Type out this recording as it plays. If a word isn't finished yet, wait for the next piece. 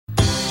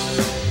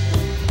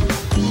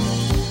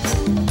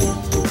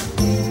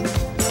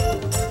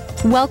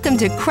Welcome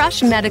to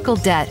Crush Medical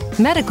Debt,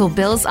 Medical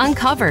Bills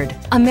Uncovered,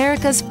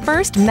 America's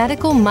first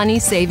medical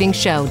money-saving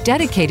show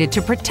dedicated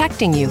to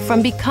protecting you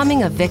from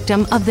becoming a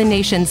victim of the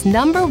nation's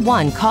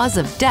 #1 cause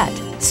of debt,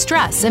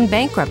 stress, and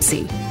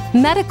bankruptcy.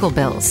 Medical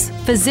bills.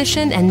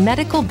 Physician and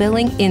medical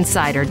billing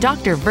insider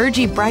Dr.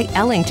 Virgie Bright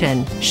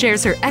Ellington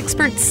shares her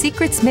expert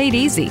secrets made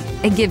easy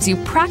and gives you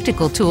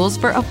practical tools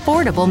for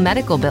affordable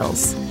medical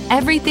bills.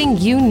 Everything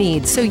you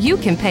need so you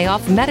can pay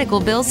off medical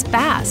bills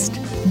fast.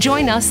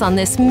 Join us on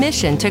this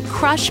mission to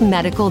crush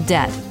medical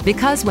debt,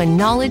 because when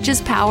knowledge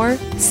is power,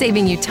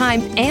 saving you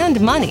time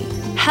and money,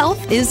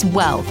 health is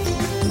wealth.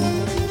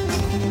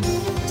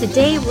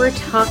 Today we're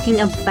talking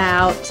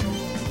about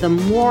the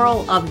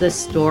moral of the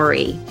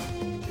story.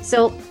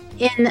 So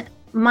in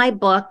my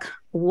book,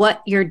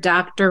 What Your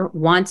Doctor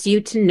Wants You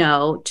to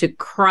Know to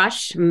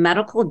Crush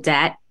Medical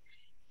Debt,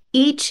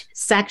 each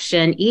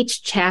section,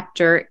 each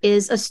chapter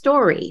is a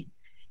story.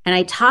 And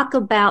I talk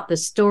about the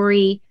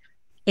story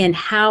and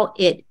how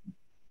it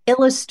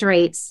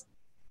illustrates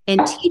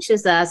and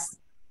teaches us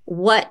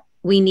what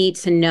we need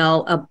to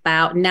know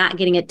about not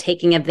getting it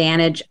taken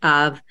advantage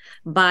of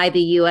by the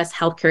U.S.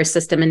 healthcare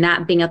system and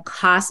not being a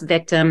cost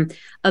victim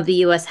of the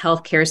U.S.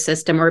 healthcare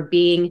system or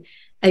being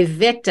a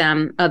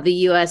victim of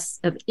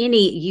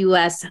any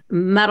U.S.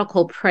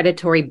 medical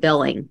predatory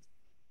billing.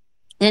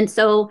 And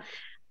so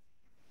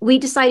we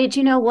decided,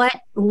 you know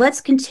what,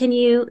 let's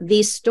continue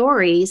these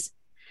stories.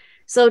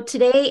 So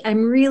today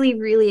I'm really,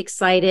 really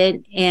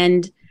excited,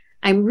 and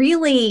I'm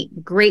really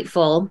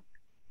grateful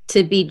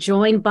to be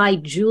joined by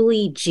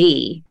Julie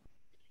G.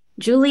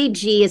 Julie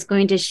G is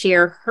going to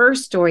share her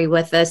story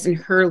with us and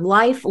her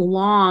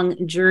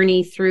lifelong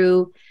journey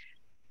through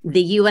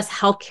the U.S.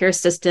 healthcare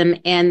system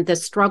and the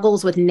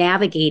struggles with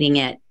navigating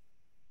it.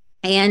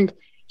 And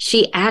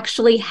she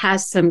actually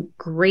has some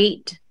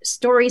great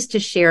stories to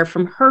share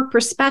from her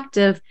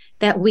perspective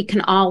that we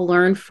can all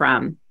learn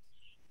from.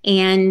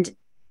 And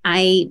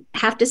I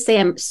have to say,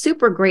 I'm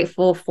super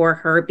grateful for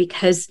her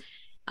because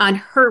on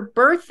her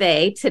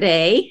birthday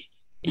today,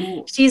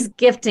 she's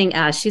gifting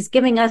us. She's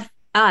giving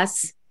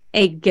us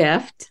a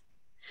gift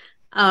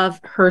of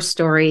her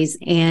stories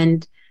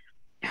and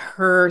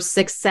her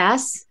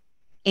success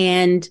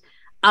and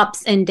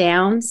ups and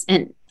downs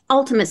and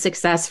ultimate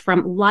success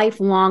from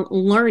lifelong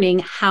learning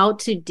how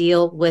to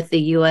deal with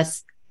the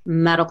U.S.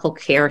 medical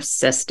care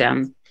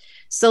system.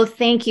 So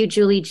thank you,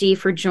 Julie G,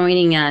 for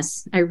joining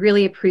us. I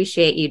really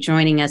appreciate you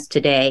joining us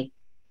today.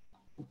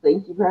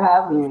 Thank you for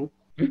having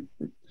me.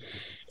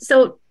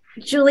 So,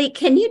 Julie,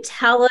 can you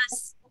tell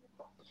us,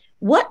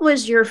 what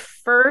was your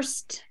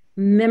first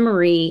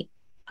memory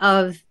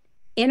of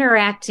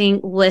interacting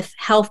with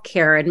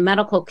healthcare and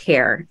medical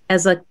care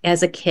as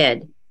a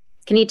kid?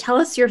 Can you tell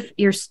us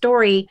your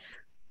story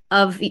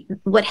of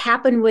what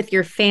happened with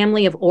your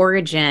family of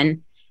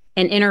origin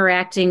and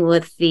interacting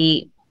with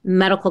the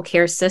medical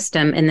care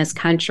system in this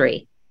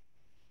country?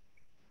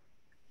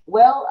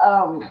 Well,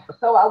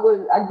 so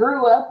I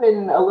grew up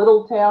in a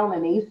little town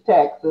in East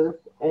Texas,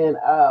 and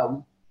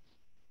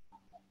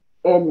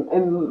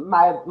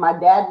my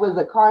dad was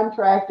a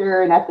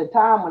contractor, and at the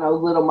time when I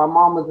was little, my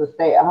mom was a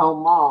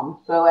stay-at-home mom.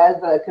 So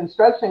as a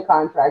construction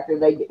contractor,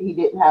 he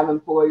didn't have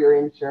employer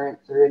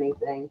insurance or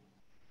anything.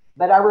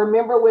 But I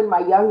remember when my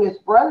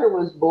youngest brother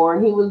was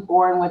born, he was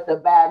born with a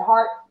bad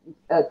heart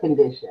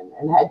condition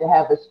and had to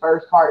have his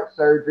first heart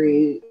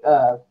surgery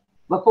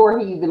before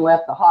he even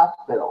left the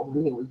hospital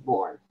when he was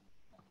born.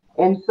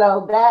 And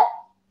so that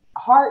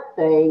heart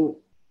thing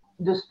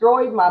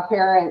destroyed my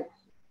parents.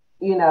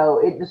 You know,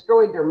 it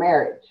destroyed their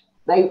marriage.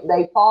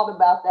 They fought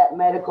about that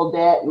medical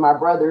debt and my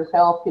brother's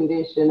health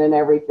condition and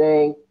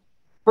everything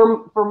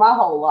for my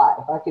whole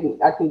life. I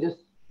can just,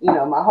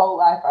 my whole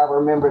life I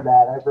remember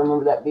that. I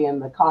remember that being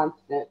the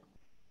constant,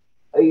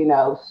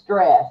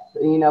 stress.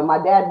 My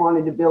dad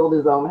wanted to build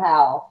his own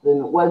house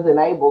and wasn't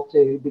able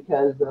to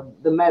because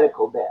of the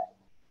medical debt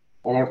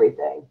and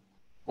everything.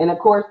 And of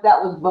course,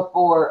 that was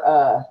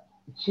before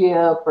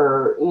CHIP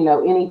or,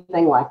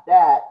 anything like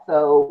that.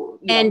 So,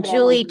 and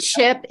Julie,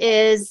 CHIP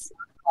is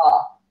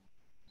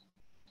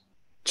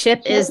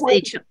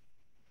the...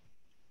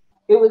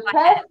 It was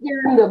passed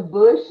during the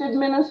Bush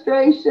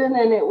administration,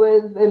 and it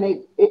was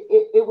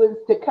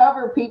to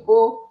cover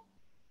people,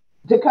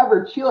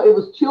 it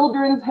was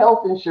Children's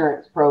Health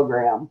Insurance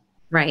Program.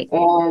 Right.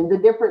 And the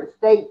different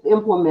states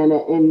implement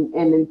it, and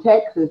in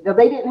Texas,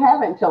 they didn't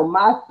have it until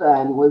my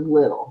son was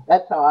little.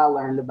 That's how I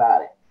learned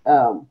about it.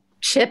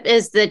 CHIP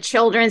is the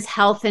Children's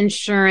Health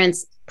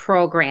Insurance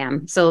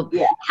Program. So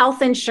yeah.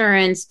 Health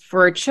insurance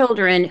for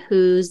children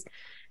whose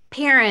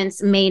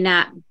parents may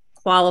not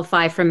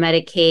qualify for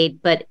Medicaid,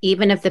 but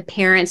even if the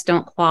parents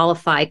don't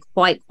quite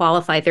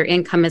qualify, their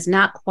income is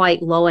not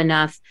quite low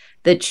enough,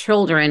 the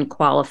children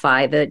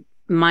qualify, the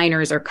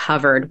minors are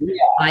covered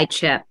by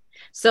CHIP.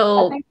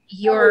 So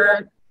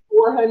you're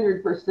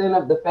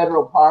 400% of the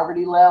federal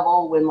poverty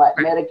level when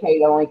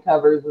Medicaid only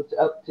covers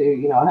up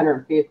to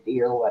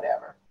 150 or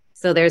whatever.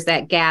 So there's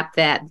that gap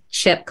that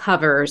CHIP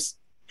covers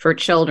for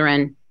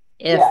children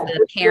if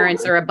the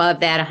parents are above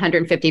that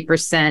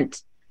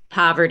 150%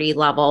 poverty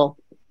level.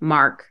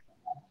 mark.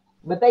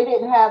 But they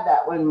didn't have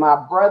that when my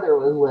brother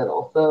was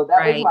little. So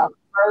that was my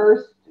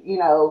first,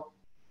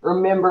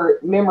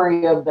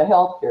 memory of the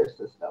healthcare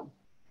system.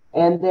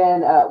 And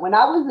then when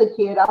I was a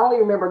kid, I only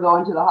remember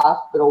going to the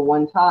hospital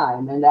one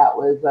time, and that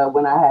was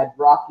when I had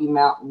Rocky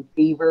Mountain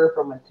fever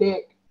from a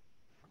tick.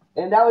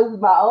 And that was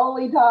my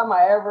only time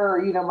I ever,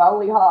 my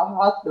only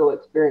hospital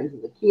experience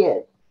as a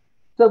kid.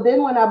 So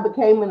then when I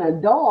became an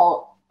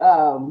adult,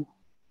 I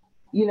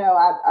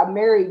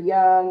married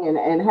young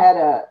and had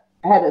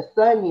a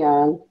son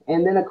young.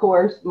 And then, of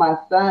course, my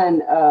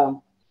son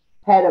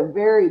had a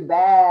very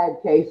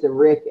bad case of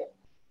rickets.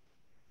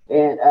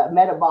 And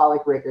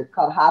metabolic rickets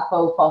called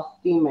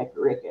hypophosphatemic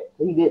rickets.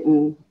 He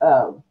didn't,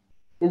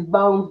 his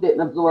bones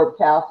didn't absorb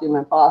calcium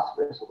and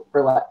phosphorus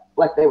for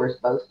like they were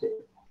supposed to.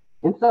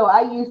 And so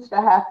I used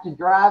to have to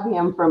drive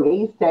him from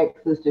East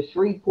Texas to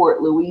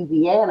Shreveport,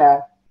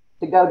 Louisiana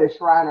to go to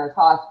Shriners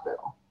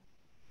Hospital.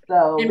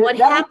 So, and what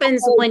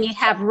happens when you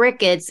have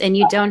rickets and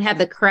you don't have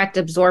the correct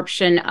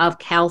absorption of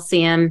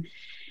calcium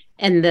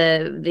and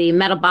the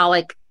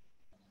metabolic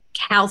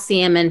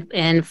calcium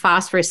and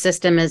phosphorus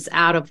system is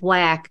out of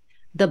whack,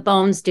 the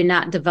bones do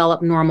not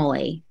develop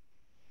normally.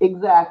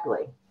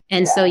 Exactly.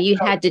 And so you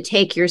had to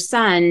take your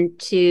son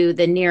to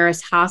the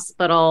nearest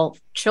hospital,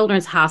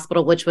 Children's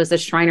Hospital, which was the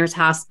Shriners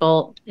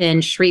Hospital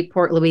in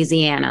Shreveport,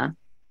 Louisiana.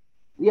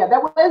 Yeah,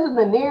 that wasn't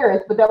the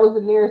nearest, but that was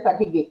the nearest I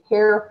could get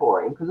care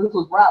for him because this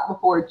was right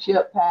before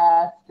Chip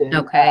passed. And,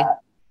 okay.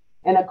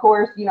 And of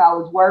course, I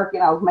was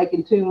working. I was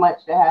making too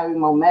much to have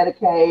him on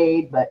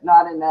Medicaid, but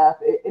not enough.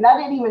 And I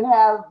didn't even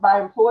have, my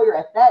employer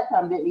at that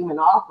time didn't even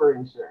offer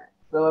insurance.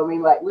 So,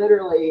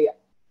 literally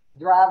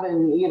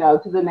driving,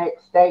 to the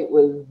next state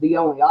was the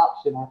only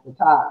option at the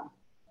time.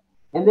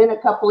 And then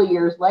a couple of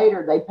years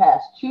later, they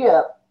passed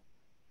CHIP,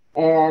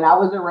 and I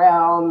was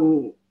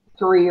around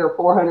 300 or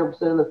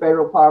 400% of the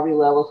federal poverty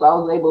level. So I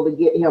was able to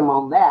get him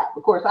on that.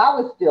 Of course, I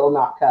was still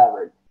not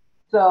covered.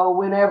 So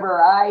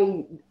whenever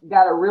I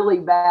got a really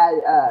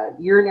bad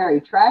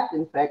urinary tract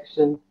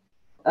infection,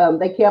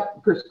 they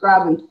kept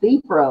prescribing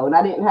Cipro, and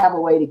I didn't have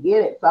a way to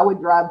get it. So I would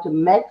drive to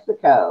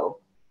Mexico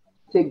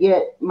to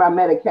get my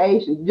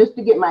medication, just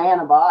to get my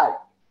antibiotics.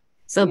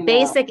 So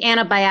basic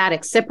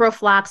antibiotics,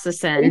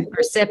 ciprofloxacin,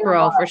 or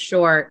Cipro for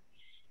short,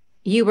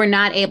 you were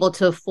not able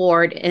to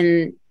afford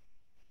in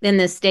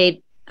the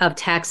state of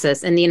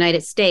Texas, in the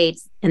United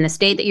States, in the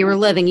state that you were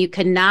living. You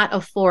could not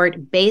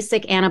afford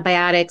basic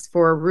antibiotics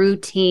for a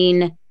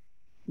routine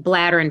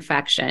bladder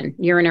infection,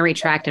 urinary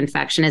tract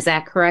infection. Is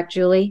that correct,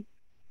 Julie?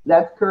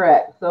 That's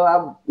correct. So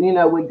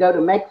I, would go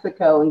to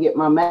Mexico and get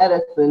my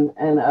medicine,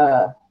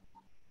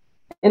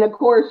 and of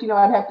course,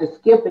 I'd have to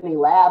skip any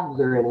labs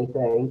or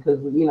anything because,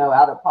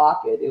 out of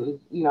pocket. It was,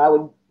 I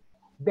would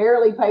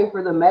barely pay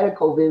for the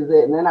medical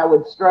visit, and then I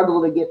would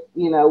struggle to get,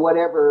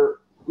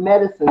 whatever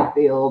medicine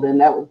field, and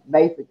that was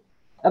basic.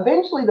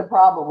 Eventually, the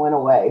problem went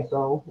away,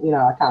 so,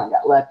 I kind of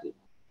got lucky.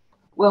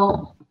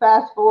 Well,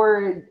 fast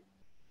forward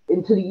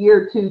into the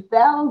year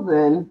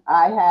 2000,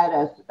 I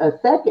had a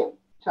second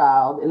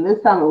child, and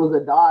this time it was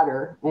a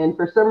daughter, and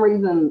for some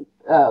reason,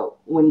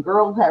 when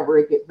girls have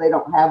rickets, they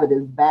don't have it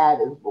as bad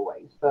as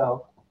boys.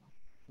 So,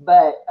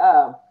 but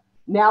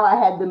now I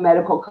had the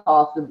medical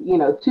cost of,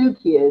 2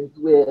 kids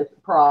with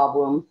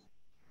problems.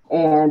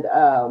 And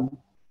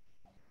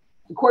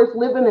of course,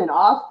 living in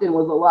Austin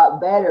was a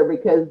lot better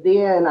because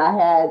then I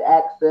had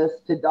access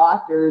to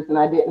doctors and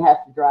I didn't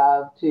have to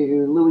drive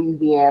to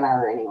Louisiana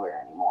or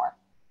anywhere anymore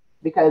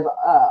because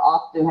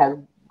Austin has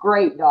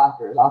great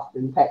doctors,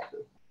 Austin,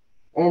 Texas.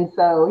 And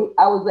so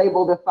I was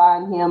able to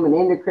find him an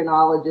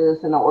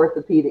endocrinologist and an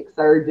orthopedic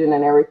surgeon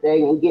and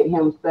everything and get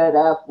him set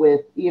up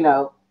with,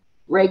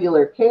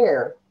 regular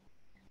care.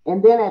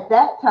 And then at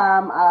that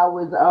time, I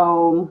was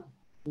on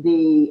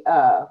the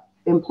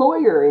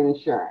employer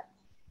insurance.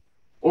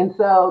 And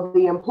so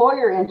the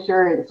employer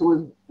insurance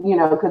was,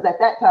 because at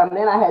that time,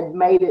 then I had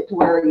made it to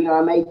where,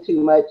 I made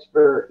too much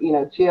for,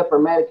 CHIP or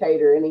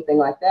Medicaid or anything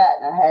like that.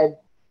 And I had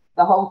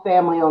the whole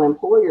family on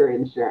employer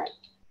insurance.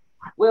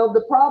 Well,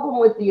 the problem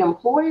with the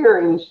employer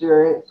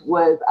insurance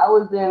was I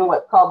was in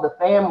what's called the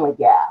family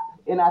gap.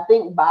 And I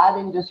think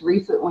Biden just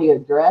recently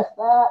addressed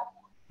that.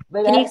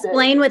 But can you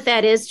explain what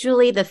that is,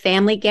 Julie, the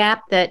family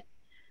gap that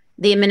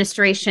the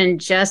administration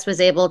just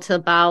was able to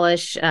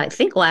abolish, I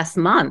think last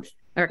month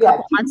or a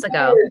couple months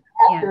ago?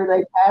 After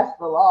they passed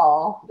the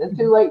law. It's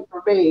too late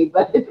for me,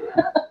 but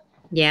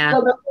yeah.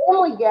 So the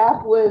family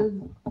gap was,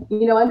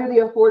 under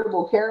the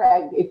Affordable Care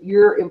Act, if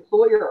your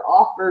employer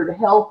offered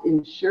health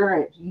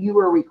insurance, you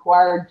were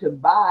required to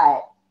buy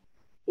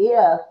it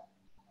if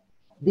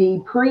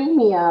the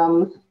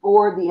premiums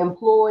for the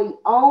employee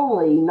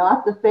only,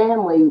 not the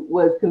family,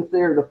 was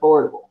considered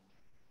affordable.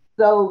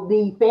 So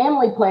the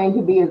family plan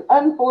could be as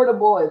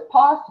unaffordable as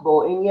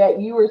possible, and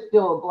yet you were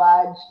still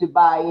obliged to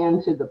buy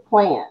into the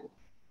plan.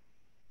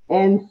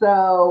 And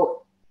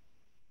so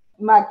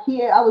my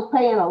kid, I was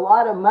paying a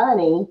lot of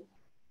money,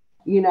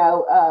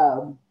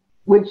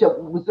 which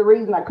was the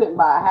reason I couldn't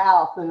buy a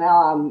house. And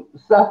now I'm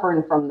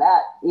suffering from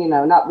that,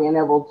 not being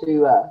able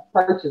to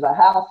purchase a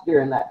house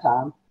during that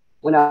time.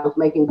 when I was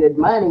making good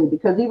money,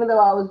 because even though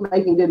I was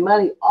making good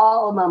money,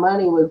 all of my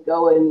money was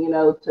going,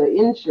 to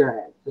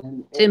insurance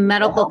to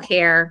medical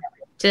care,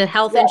 to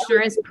health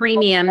insurance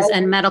premiums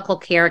and medical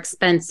care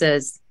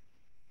expenses.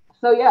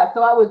 So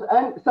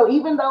so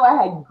even though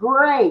I had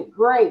great,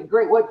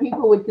 what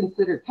people would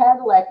consider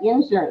Cadillac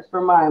insurance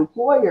from my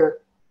employer,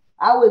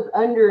 I was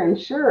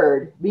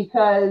underinsured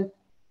because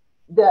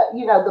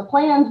the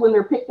plans, when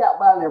they're picked out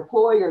by an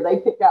employer, they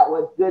pick out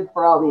what's good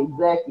for all the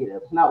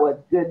executives, not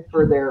what's good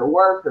for their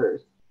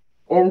workers.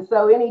 And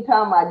so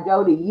anytime I'd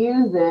go to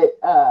use it,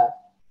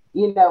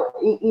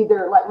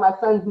 either like my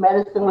son's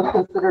medicine was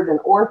considered an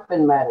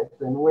orphan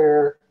medicine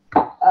where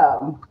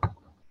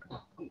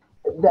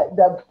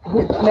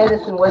his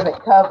medicine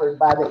wasn't covered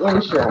by the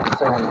insurance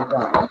or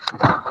anything.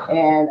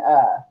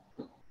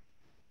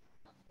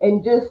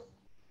 And just,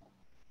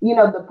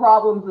 the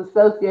problems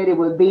associated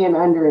with being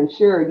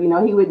underinsured,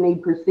 he would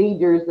need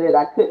procedures that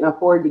I couldn't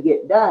afford to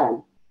get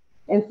done.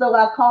 And so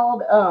I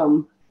called,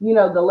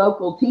 the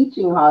local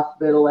teaching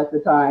hospital at the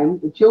time,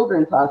 the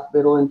children's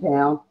hospital in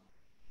town,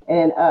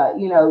 and,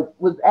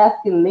 was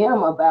asking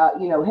them about,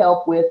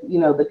 help with,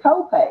 the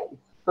copays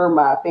for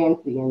my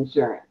fancy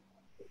insurance.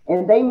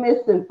 And they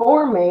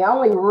misinformed me. I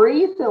only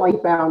recently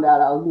found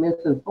out I was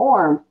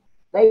misinformed.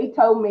 They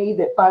told me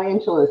that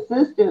financial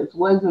assistance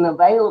wasn't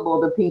available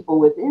to people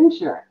with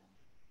insurance.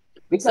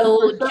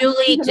 So,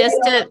 Julie, just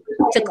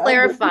to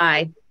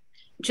clarify,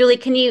 Julie,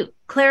 can you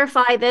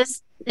clarify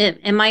this?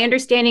 Am I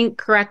understanding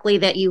correctly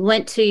that you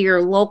went to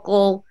your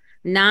local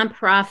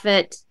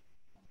nonprofit,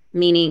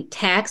 meaning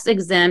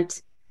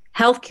tax-exempt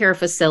healthcare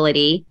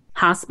facility,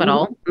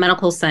 hospital,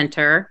 medical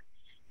center,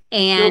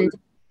 and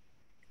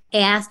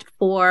asked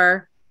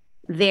for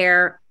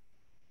their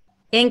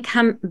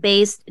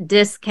income-based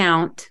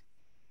discount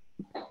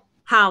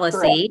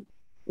policy, correct,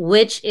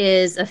 which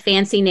is a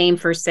fancy name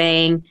for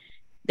saying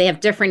they have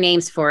different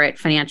names for it: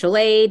 financial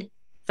aid,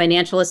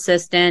 financial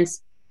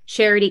assistance,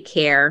 charity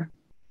care.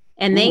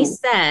 And they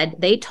said,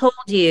 they told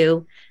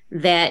you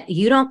that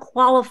you don't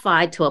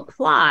qualify to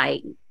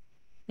apply,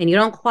 and you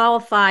don't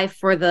qualify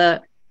for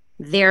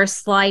their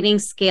sliding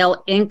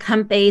scale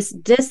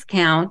income-based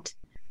discount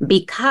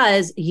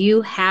because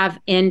you have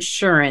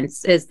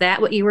insurance. Is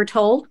that what you were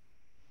told?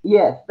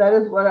 Yes, that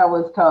is what I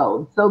was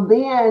told. So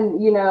then,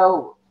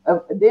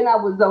 then I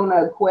was on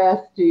a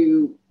quest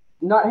to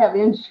not have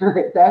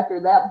insurance after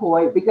that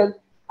point because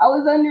I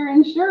was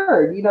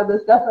underinsured. The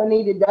stuff I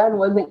needed done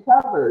wasn't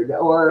covered,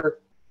 or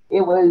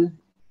it was,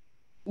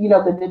 the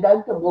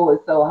deductible was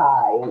so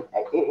high. And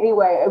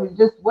anyway, it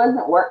just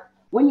wasn't work.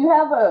 When you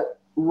have a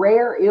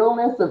rare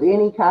illness of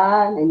any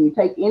kind and you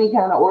take any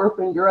kind of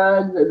orphan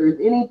drugs, or there's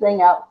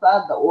anything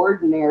outside the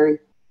ordinary,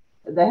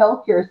 the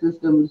healthcare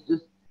system is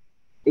just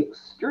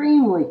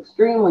extremely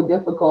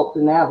difficult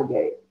to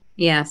navigate.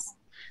 Yes.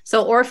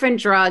 So orphan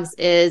drugs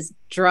is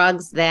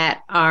drugs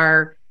that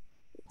are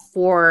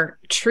for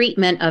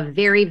treatment of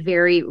very,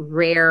 very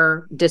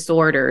rare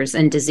disorders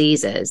and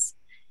diseases.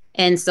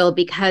 And so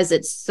because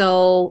it's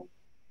so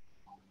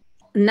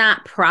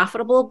not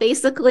profitable,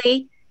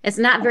 basically, it's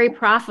not very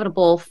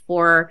profitable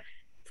for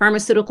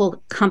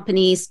pharmaceutical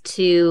companies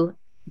to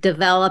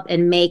develop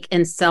and make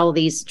and sell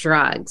these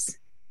drugs.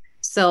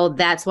 So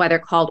that's why they're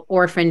called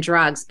orphan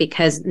drugs,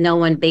 because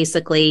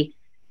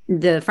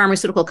the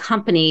pharmaceutical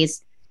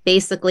companies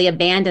basically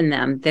abandon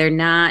them. They're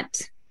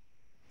not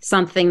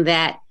something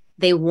that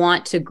they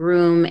want to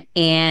groom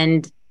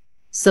and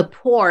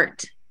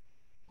support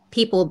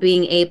people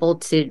being able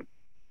to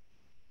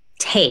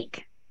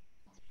take.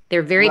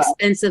 They're very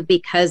expensive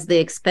because the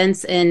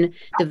expense in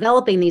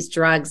developing these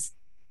drugs,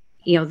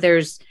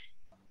 there's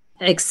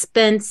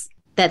expense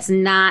that's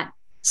not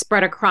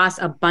spread across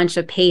a bunch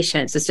of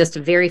patients. It's just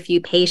a very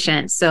few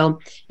patients. So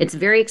it's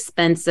very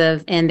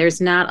expensive, and there's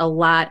not a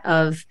lot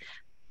of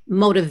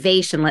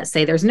motivation, let's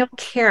say. There's no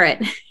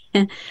carrot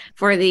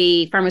for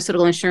the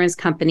pharmaceutical insurance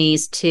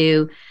companies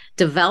to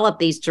develop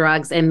these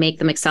drugs and make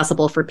them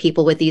accessible for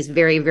people with these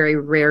very, very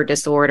rare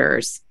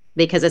disorders,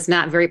 because it's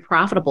not very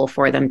profitable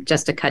for them,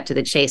 just to cut to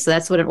the chase. So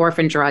that's what an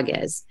orphan drug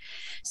is.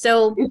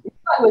 So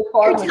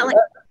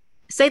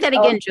say that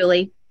again,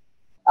 Julie.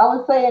 I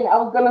was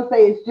going to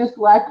say it's just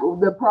like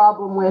the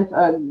problem with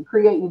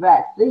creating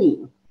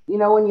vaccines.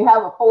 When you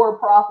have a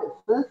for-profit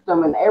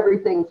system and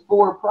everything's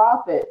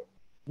for-profit,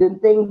 then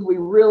things we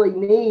really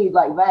need,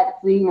 like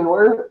vaccine and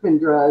orphan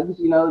drugs,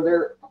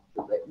 they're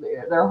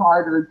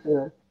harder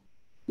to,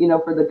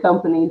 for the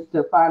companies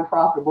to find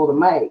profitable to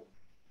make.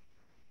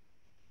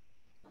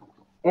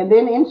 And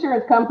then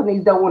insurance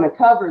companies don't want to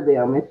cover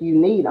them if you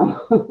need them.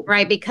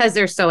 Right, because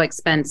they're so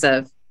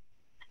expensive.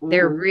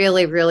 They're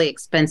really, really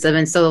expensive.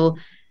 And so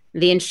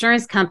the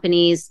insurance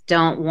companies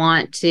don't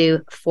want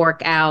to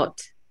fork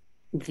out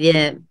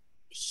the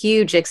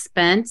huge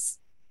expense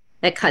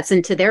that cuts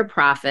into their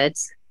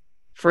profits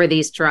for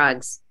these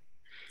drugs.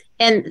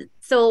 And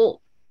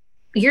so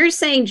you're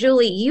saying,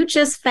 Julie, you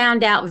just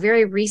found out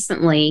very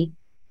recently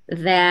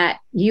that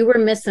you were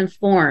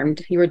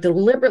misinformed. You were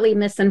deliberately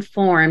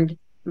misinformed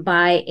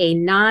by a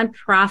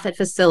nonprofit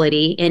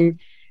facility. And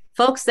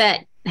folks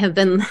that have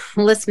been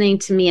listening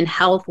to me in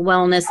health,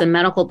 wellness, and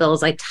medical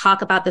bills, I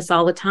talk about this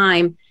all the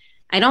time.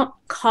 I don't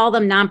call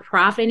them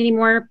nonprofit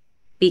anymore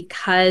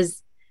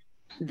because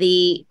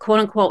the quote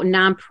unquote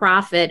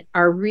nonprofit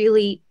are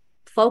really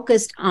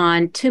focused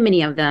on, too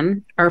many of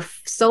them are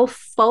so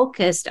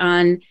focused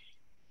on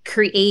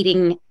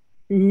creating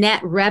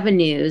net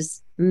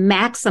revenues,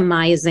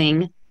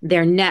 maximizing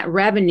their net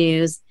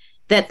revenues,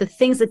 that the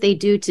things that they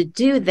do to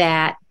do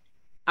that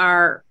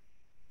are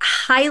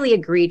highly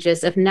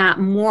egregious, if not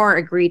more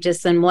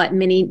egregious than what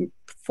many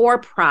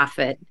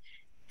for-profit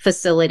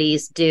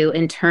facilities do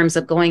in terms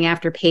of going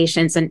after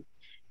patients and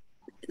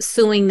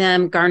suing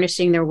them,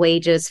 garnishing their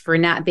wages for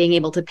not being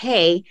able to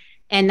pay,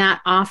 and not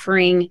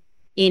offering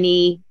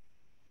any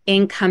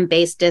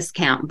income-based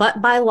discount.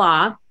 But by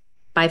law,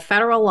 by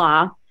federal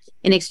law,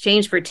 in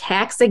exchange for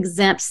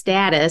tax-exempt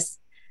status,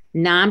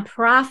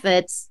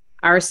 nonprofits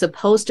are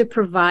supposed to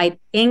provide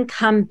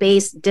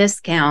income-based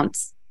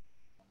discounts,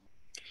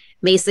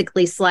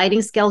 basically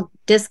sliding scale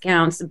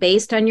discounts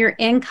based on your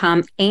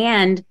income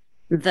and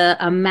the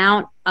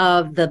amount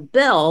of the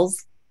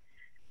bills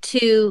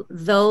to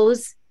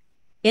those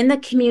in the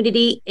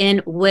community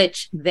in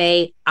which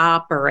they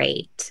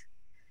operate.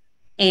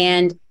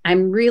 And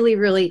I'm really,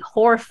 really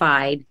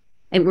horrified.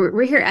 And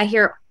I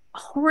hear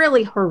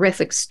really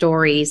horrific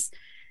stories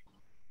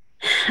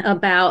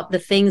about the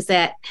things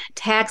that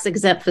tax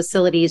exempt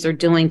facilities are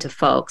doing to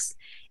folks.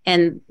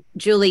 And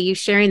Julie, you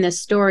sharing this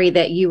story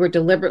that you were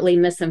deliberately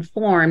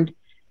misinformed,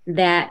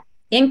 that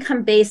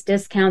income-based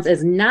discounts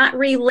is not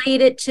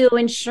related to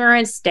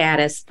insurance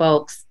status,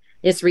 folks.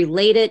 It's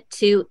related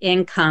to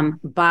income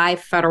by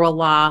federal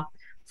law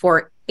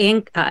for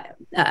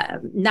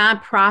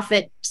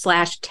nonprofit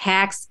 /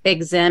 tax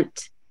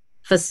exempt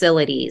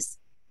facilities.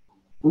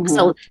 Mm-hmm.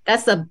 So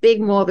that's a big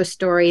moral of the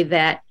story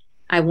that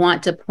I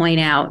want to point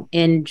out.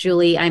 And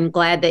Julie, I'm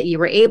glad that you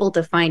were able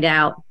to find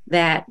out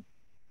that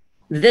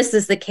this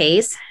is the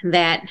case,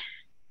 that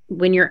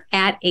when you're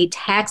at a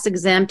tax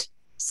exempt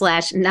 /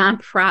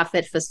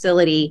 nonprofit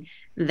facility,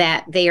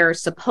 that they are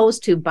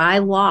supposed to, by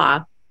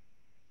law,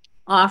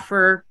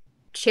 offer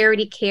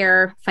charity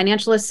care,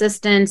 financial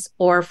assistance,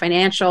 or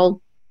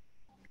financial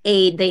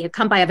aid. They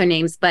come by other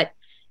names, but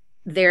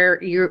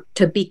you're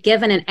to be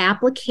given an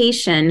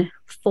application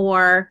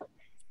for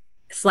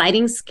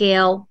sliding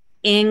scale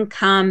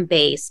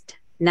income-based,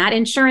 not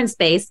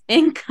insurance-based,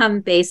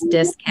 income-based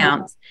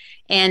discounts.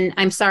 And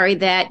I'm sorry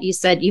that you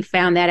said you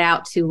found that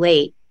out too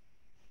late.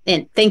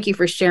 And thank you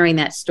for sharing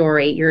that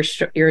story. Your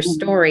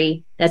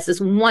story, that's just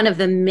one of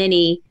the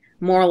many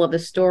moral of the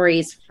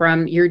stories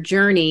from your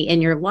journey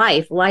in your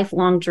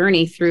lifelong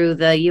journey through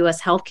the U.S.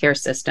 healthcare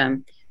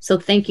system. So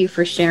thank you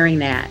for sharing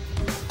that.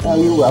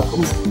 Oh, you're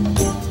welcome.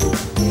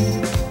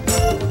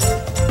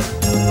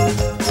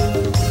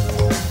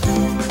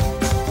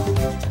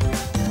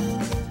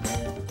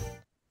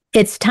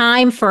 It's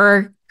time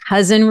for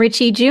Cousin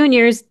Richie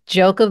Jr.'s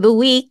Joke of the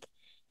Week.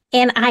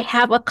 And I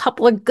have a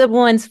couple of good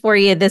ones for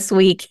you this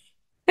week.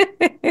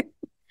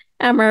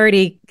 I'm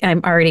already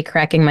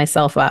cracking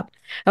myself up.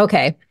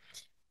 Okay.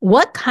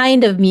 What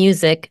kind of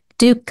music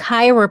do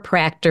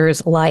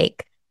chiropractors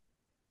like?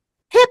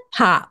 Hip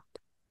hop.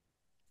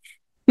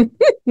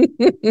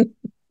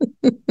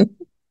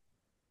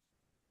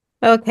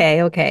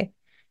 Okay.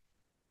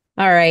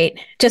 All right.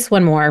 Just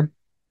one more.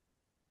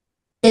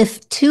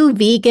 If two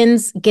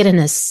vegans get in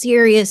a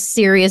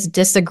serious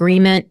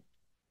disagreement,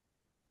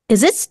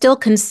 is it still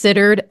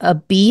considered a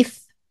beef?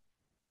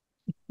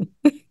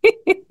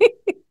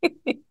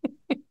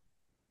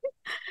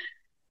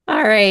 All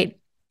right.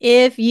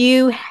 If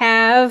you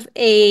have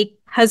a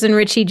Cousin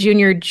Richie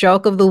Jr.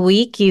 joke of the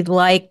week you'd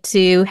like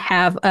to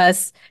have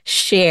us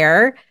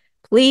share,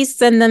 please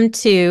send them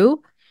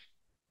to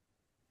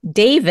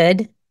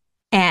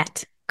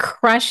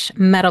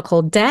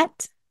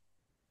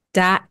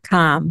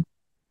david@crushmedicaldebt.com.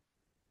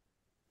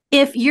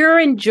 If you're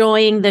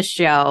enjoying the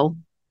show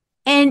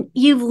and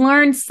you've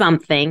learned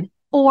something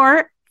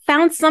or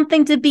found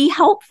something to be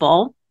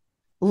helpful,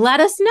 let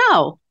us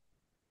know.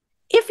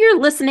 If you're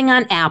listening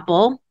on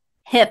Apple,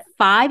 hit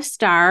 5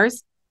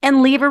 stars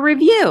and leave a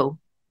review.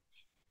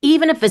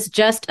 Even if it's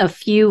just a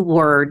few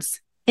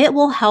words, it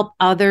will help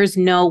others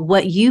know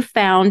what you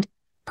found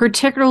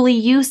particularly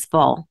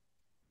useful.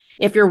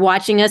 If you're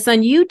watching us on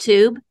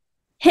YouTube,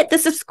 hit the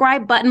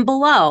subscribe button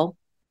below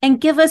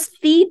and give us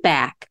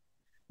feedback.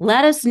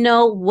 Let us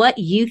know what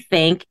you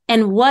think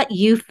and what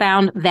you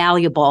found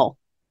valuable.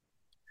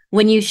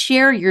 When you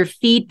share your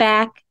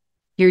feedback,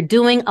 you're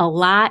doing a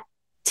lot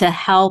to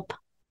help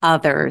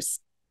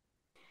others.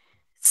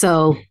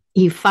 So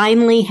you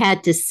finally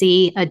had to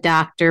see a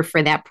doctor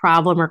for that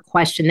problem or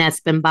question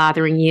that's been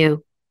bothering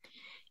you.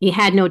 You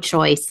had no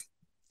choice.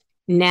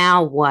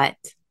 Now what?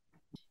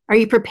 Are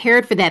you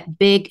prepared for that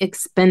big,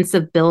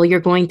 expensive bill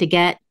you're going to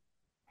get?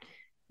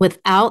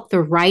 Without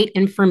the right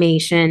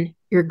information,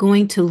 you're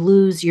going to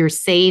lose your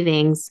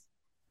savings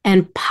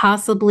and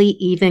possibly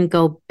even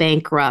go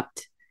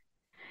bankrupt.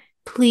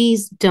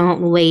 Please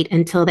don't wait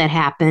until that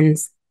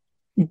happens.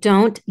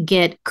 Don't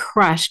get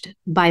crushed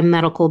by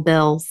medical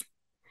bills.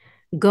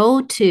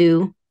 go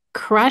to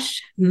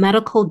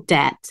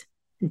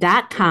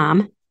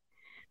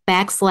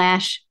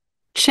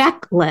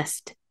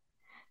crushmedicaldebt.com/checklist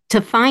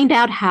to find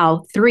out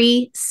how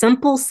 3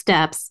 simple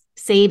steps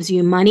saves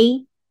you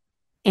money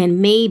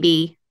and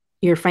maybe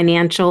your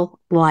financial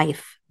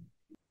life.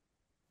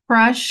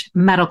 Crush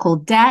Medical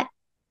Debt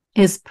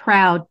is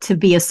proud to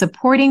be a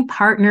supporting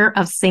partner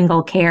of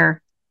SingleCare.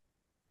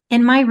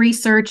 In my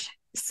research,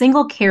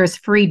 SingleCare's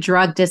free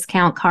drug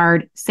discount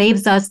card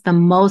saves us the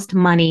most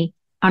money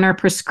on our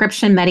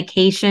prescription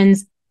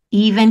medications,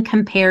 even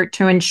compared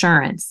to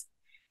insurance.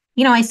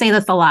 You know, I say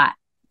this a lot.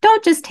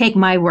 Don't just take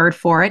my word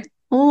for it.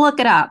 Look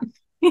it up.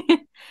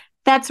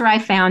 That's where I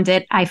found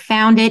it. I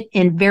found it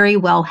in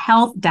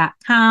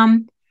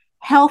verywellhealth.com,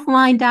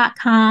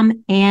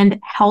 healthline.com,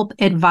 and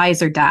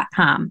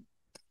helpadvisor.com.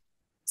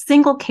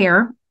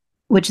 SingleCare,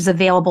 which is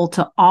available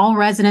to all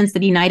residents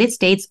of the United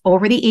States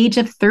over the age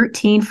of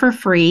 13 for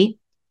free,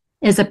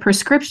 is a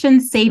prescription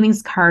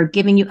savings card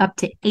giving you up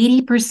to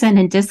 80%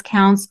 in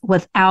discounts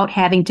without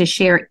having to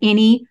share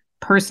any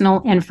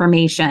personal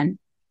information.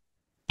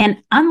 And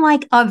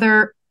unlike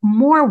other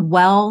more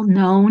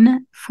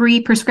well-known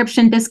free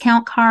prescription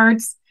discount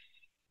cards,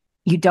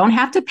 you don't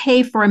have to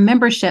pay for a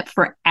membership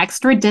for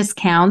extra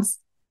discounts,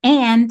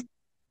 and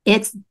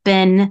it's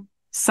been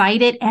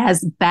cited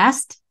as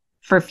best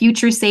for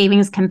future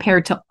savings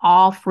compared to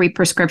all free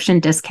prescription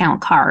discount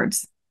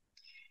cards.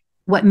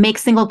 What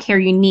makes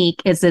SingleCare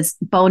unique is its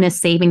bonus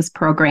savings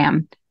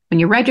program. When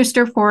you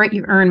register for it,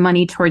 you earn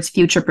money towards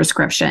future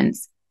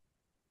prescriptions.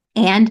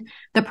 And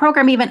the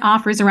program even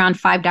offers around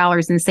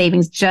 $5 in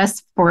savings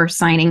just for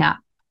signing up.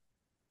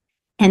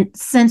 And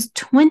since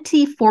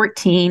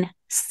 2014,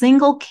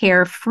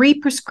 SingleCare free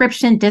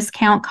prescription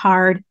discount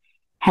card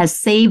has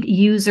saved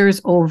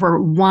users over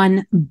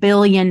 $1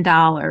 billion.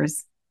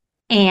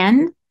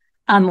 And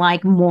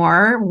unlike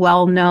more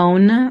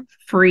well-known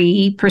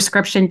free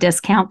prescription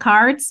discount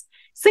cards,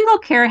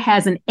 SingleCare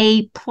has an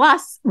A+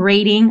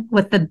 rating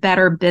with the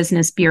Better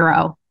Business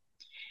Bureau.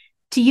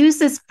 To use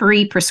this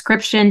free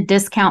prescription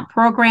discount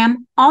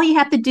program, all you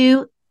have to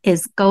do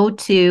is go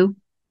to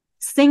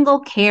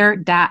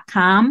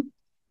singlecare.com.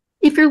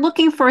 If you're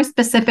looking for a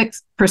specific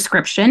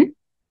prescription,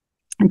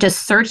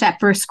 just search that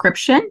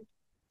prescription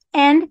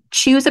and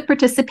choose a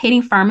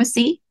participating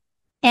pharmacy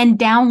and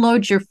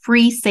download your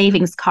free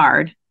savings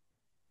card.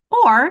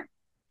 Or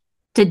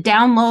to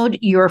download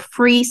your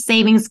free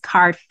savings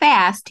card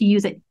fast to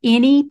use at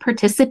any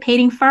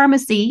participating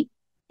pharmacy,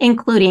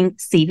 including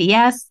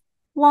CVS,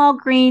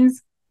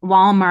 Walgreens,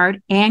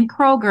 Walmart, and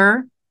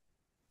Kroger,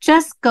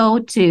 just go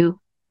to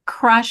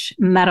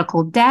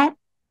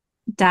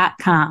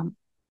crushmedicaldebt.com.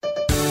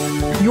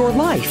 Your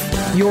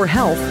life, your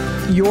health,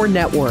 your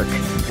network.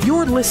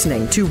 You're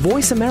listening to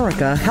Voice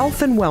America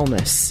Health and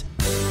Wellness.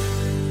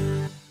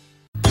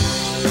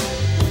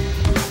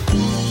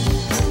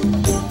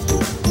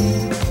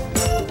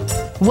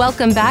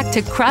 Welcome back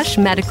to Crush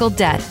Medical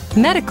Debt,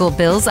 Medical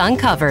Bills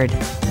Uncovered.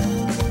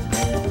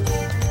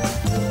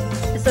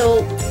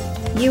 So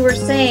you were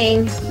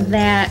saying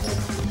that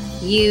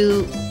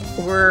you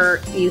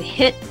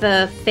hit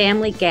the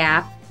family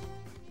gap,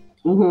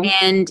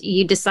 and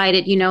you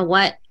decided, you know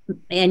what,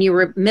 and you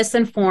were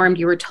misinformed.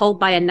 You were told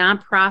by a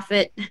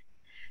nonprofit,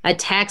 a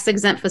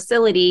tax-exempt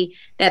facility,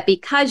 that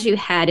because you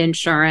had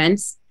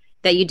insurance,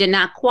 that you did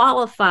not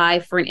qualify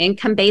for an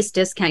income-based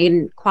discount. You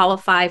didn't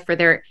qualify for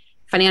their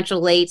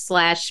financial aid /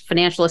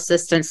 financial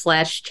assistance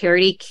 /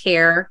 charity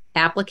care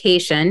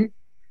application,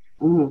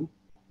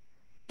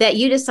 that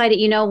you decided,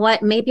 you know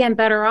what, maybe I'm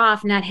better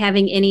off not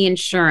having any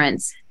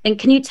insurance. And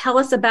can you tell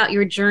us about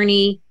your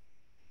journey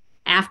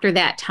after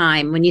that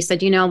time when you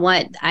said, you know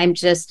what, I'm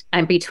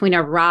between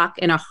a rock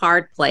and a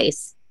hard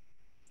place?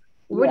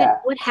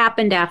 What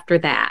happened after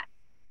that?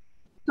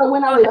 So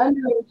when I was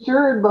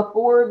underinsured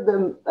before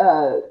the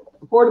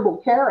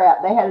Affordable Care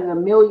Act, they had a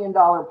 $1 million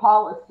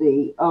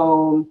policy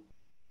on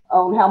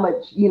how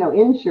much,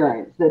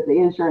 insurance that the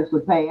insurance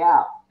would pay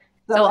out.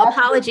 So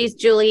apologies,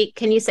 Julie,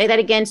 can you say that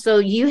again? So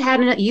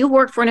you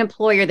worked for an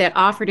employer that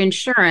offered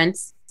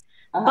insurance,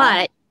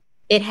 but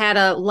it had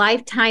a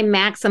lifetime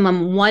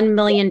maximum $1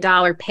 million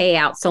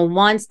payout. So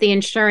once the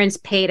insurance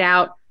paid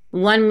out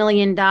 $1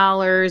 million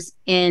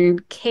in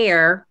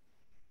care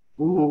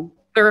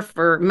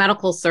for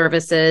medical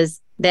services,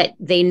 that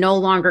they no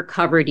longer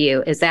covered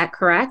you. Is that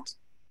correct?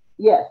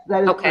 Yes,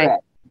 that is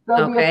correct. So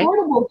the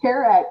Affordable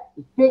Care Act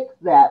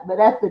fixed that. But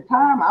at the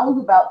time, I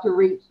was about to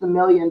reach the $1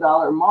 million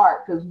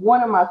mark because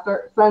one of my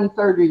son's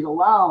surgeries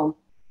alone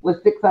was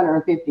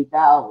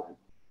 $650,000.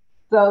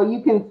 So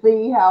you can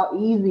see how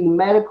easy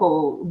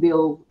medical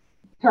bills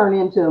turn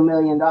into $1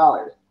 million.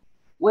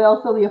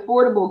 Well, so the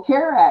Affordable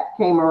Care Act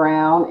came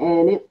around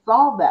and it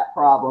solved that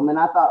problem. And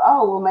I thought,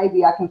 oh, well,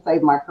 maybe I can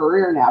save my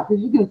career now.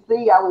 Because you can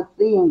see I was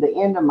seeing the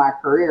end of my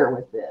career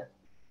with this.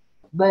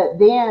 But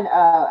then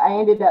I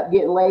ended up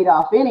getting laid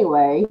off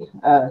anyway.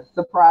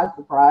 Surprise,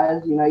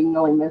 surprise. You can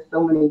only miss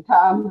so many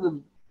times of,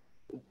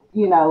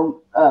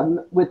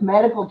 with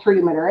medical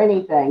treatment or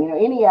anything.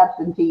 Any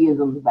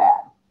absenteeism is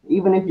bad.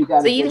 even if you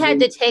got. So you had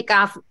to take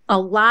off a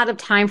lot of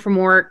time from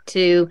work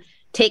to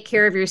take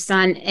care of your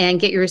son and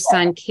get your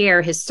son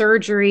care, his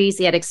surgeries.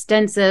 He had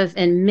extensive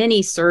and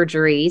many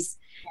surgeries.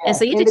 Yeah. And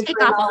so you had to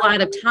take off a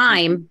lot of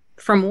time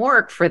from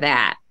work for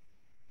that.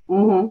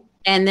 Mm-hmm.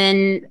 And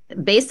then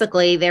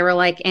basically they were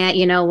like,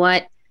 you know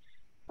what?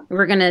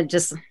 We're going to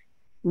just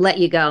let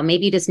you go.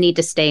 Maybe you just need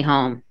to stay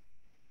home.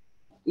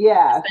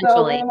 Yeah.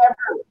 So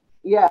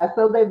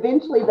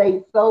eventually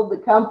they sold the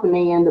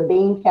company, and the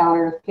bean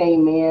counters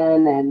came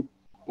in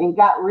and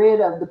got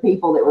rid of the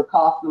people that were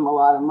costing them a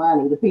lot of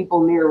money, the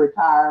people near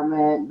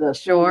retirement, the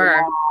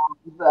sure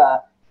moms,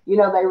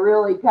 they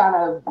really kind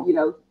of,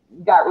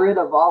 got rid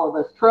of all of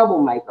us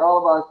troublemaker, all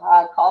of us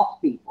high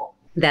cost people.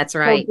 That's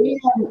right.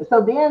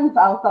 So then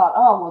I thought,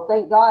 oh, well,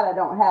 thank God I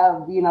don't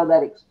have,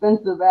 that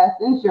expensive ass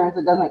insurance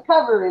that doesn't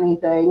cover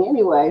anything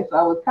anyway. So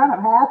I was kind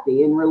of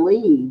happy and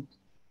relieved.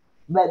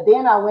 But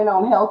then I went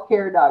on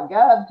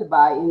healthcare.gov to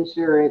buy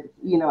insurance,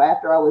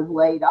 after I was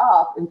laid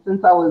off. And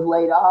since I was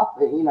laid off,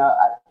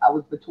 I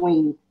was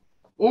between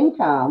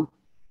income.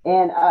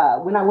 And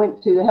when I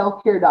went to the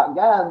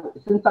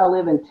healthcare.gov, since I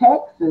live in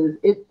Texas,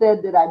 it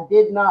said that I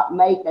did not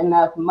make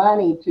enough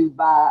money to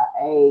buy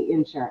a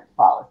insurance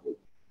policy.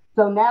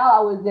 So now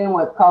I was in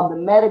what's called the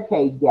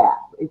Medicaid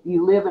gap. If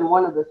you live in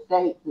one of the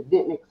states that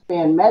didn't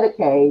expand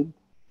Medicaid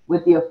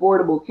with the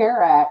Affordable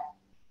Care Act,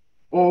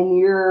 and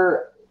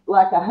you're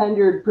like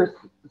 130%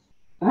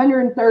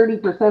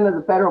 of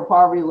the federal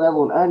poverty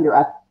level and under,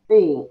 I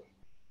think,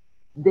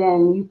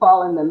 then you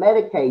fall in the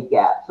Medicaid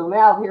gap. So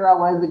now here I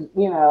was,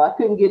 I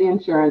couldn't get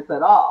insurance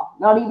at all,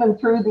 not even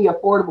through the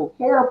Affordable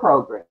Care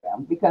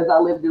Program, because I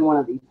lived in one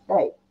of these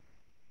states.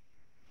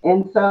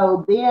 And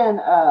so then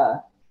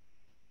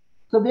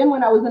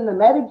when I was in the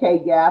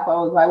Medicaid gap, I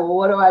was like, well,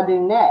 what do I do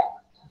next?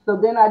 So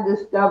then I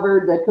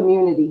discovered the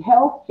community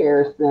health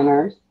care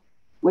centers,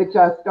 which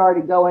I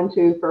started going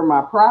to for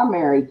my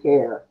primary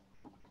care.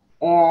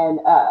 And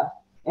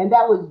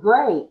that was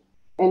great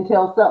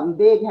until something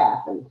big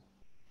happened.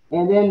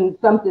 And then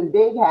something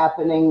big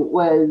happening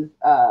was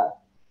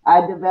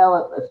I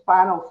developed a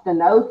spinal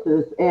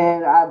stenosis,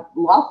 and I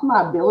lost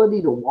my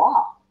ability to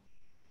walk,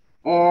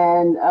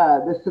 and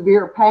the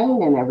severe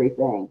pain and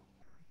everything.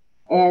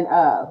 And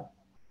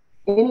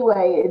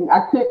anyway, and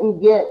I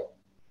couldn't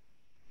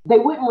they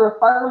wouldn't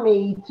refer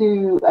me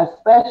to a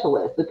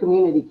specialist, the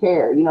community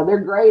care. They're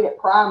great at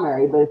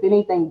primary, but if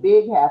anything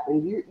big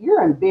happens,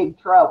 you're in big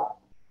trouble.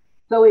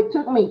 So it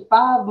took me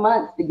 5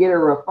 months to get a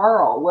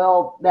referral.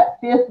 Well, that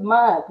 5th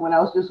month, when I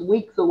was just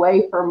weeks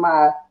away from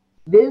my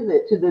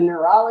visit to the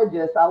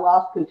neurologist, I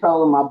lost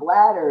control of my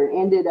bladder and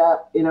ended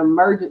up in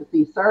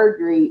emergency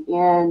surgery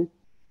in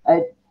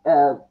a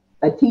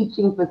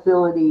teaching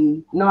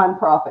facility,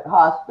 nonprofit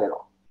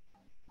hospital.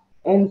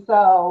 And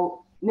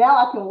so now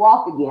I can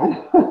walk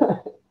again.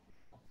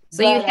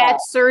 So you had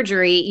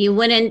surgery, you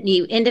went in,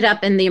 you ended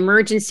up in the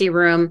emergency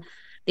room,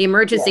 the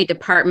emergency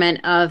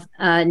department of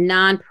a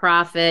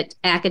nonprofit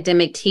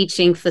academic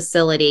teaching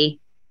facility,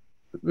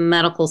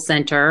 medical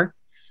center,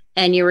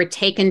 and you were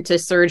taken to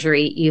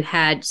surgery. You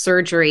had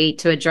surgery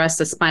to address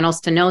the spinal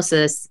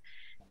stenosis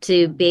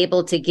to be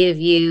able to give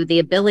you the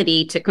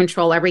ability to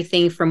control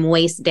everything from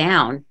waist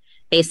down,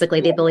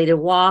 basically the ability to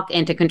walk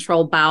and to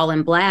control bowel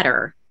and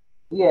bladder.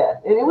 Yes,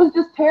 and it was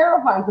just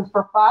terrifying because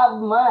for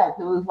 5 months,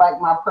 it was like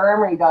my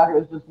primary doctor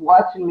was just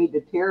watching me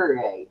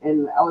deteriorate.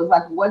 And I was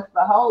like, what's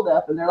the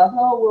holdup? And they're like,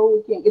 oh, well,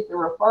 we can't get the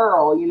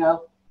referral.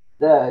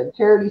 The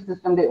charity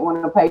system didn't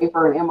want to pay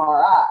for an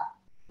MRI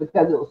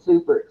because it was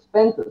super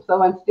expensive.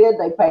 So instead,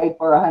 they paid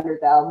for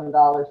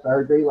 $100,000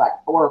 surgery, like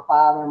 4 or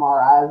 5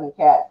 MRIs and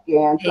CAT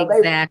scans. So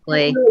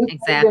exactly.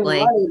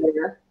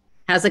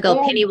 How's it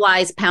go? Penny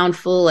wise, pound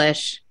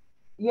foolish.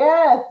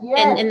 Yes.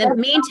 And in the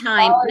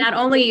meantime, not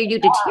only are you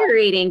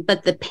deteriorating,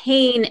 but the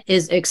pain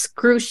is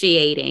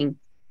excruciating.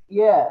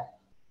 Yes.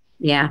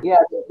 Yeah.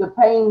 Yeah. The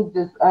pain's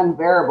just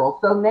unbearable.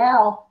 So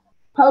now,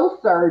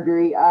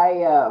 post-surgery,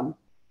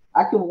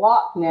 I can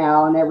walk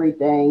now and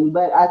everything,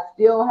 but I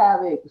still have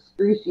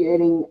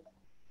excruciating.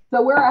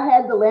 So where I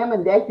had the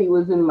lamidectomy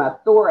was in my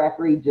thorax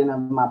region of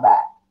my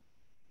back.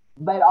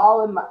 But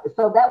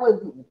so that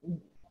was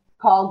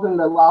causing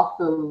the loss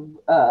of,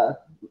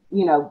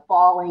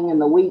 falling and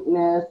the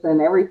weakness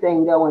and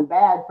everything going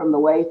bad from the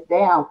waist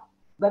down.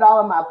 But all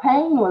of my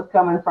pain was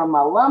coming from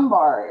my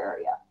lumbar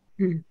area.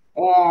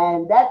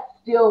 And that's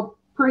still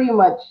pretty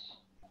much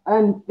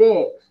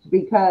unfixed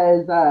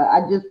because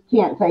I just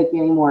can't take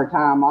any more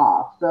time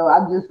off. So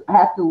I just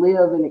have to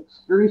live in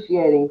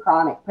excruciating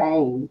chronic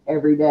pain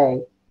every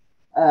day.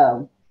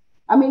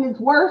 It's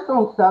worse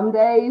on some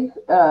days.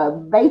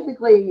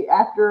 Basically,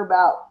 after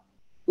about,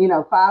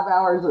 5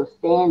 hours of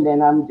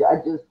standing,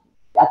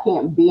 I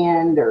can't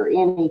bend or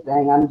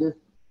anything. I'm just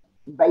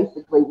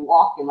basically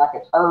walking like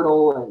a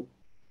turtle, and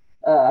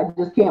I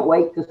just can't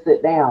wait to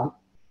sit down.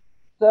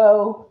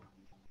 So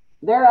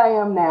there I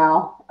am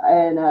now.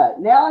 And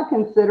now I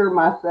consider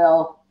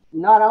myself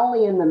not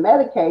only in the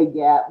Medicaid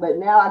gap, but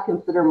now I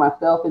consider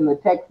myself in the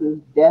Texas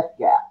death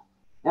gap.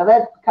 Now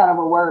that's kind of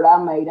a word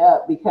I made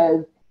up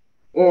because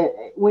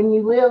when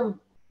you live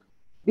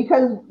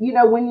because,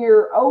 when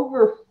you're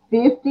over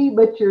 50,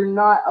 but you're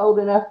not old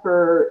enough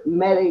for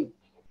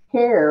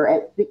Medicare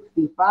at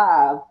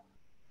 65,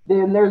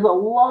 then there's a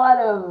lot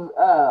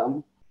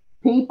of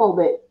people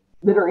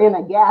that are in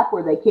a gap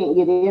where they can't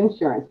get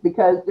insurance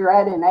because they're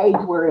at an age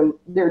where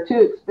they're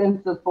too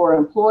expensive for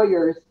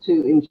employers to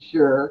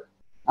insure.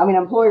 I mean,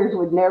 employers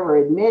would never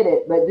admit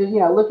it, but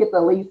look at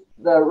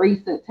the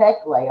recent tech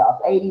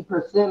layoffs.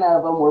 80%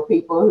 of them were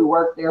people who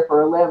worked there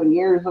for 11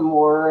 years or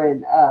more,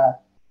 and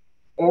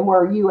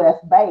were U.S.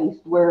 based,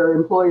 where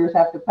employers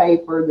have to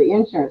pay for the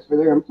insurance for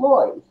their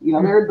employees.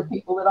 They're the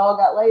people that all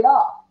got laid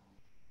off.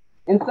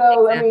 And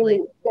so, Exactly. I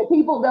mean, that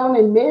people don't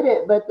admit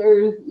it, but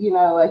there's,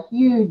 a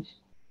huge,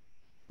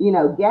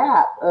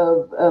 gap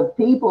of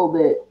people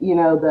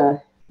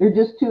that, they're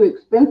just too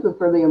expensive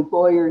for the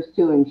employers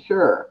to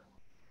insure.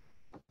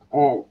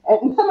 And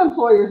some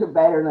employers are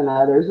better than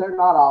others. They're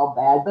not all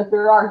bad, but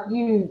there are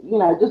huge,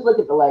 just look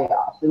at the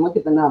layoffs and look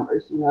at the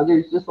numbers.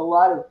 There's just a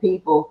lot of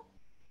people,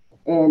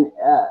 and,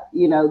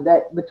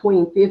 that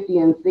between 50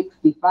 and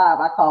 65,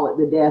 I call it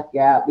the death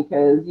gap,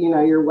 because,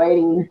 you're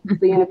waiting,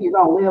 seeing if you're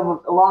going to live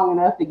long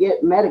enough to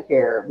get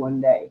Medicare one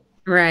day.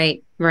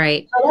 Right.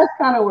 So that's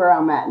kind of where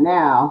I'm at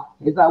now,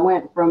 is I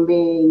went from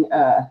being,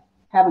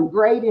 having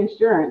great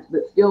insurance,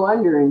 but still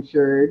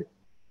underinsured,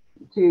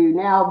 to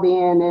now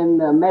being in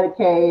the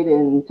Medicaid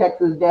and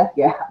Texas death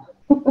gap.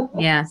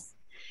 Yes.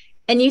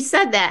 And you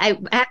said that,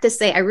 I have to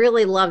say, I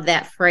really love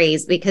that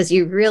phrase because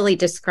you really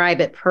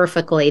describe it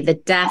perfectly. The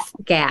death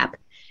gap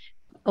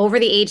over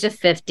the age of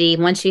 50,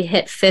 once you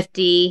hit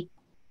 50,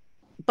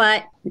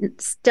 but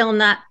still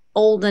not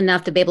old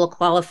enough to be able to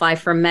qualify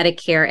for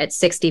Medicare at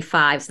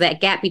 65. So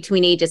that gap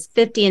between ages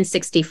 50 and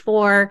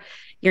 64,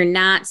 you're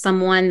not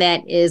someone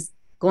that is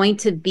going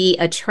to be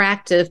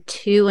attractive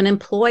to an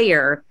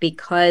employer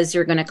because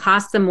you're going to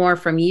cost them more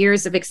from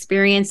years of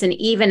experience. And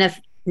even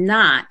if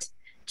not,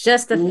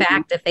 just the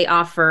fact that they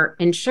offer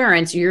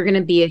insurance, you're going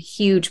to be a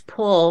huge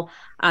pull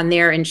on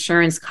their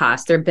insurance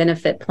costs, their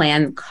benefit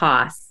plan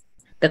costs,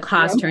 the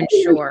cost to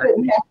insure. It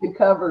shouldn't have to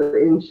cover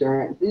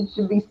insurance. It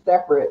should be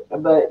separate.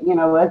 But,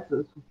 that's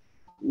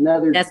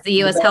another. That's the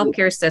U.S.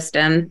 healthcare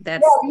system.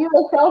 The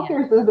U.S.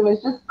 healthcare system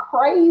is just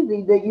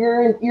crazy that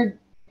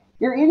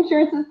your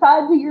insurance is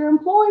tied to your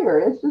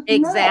employer. It's just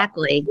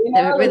exactly.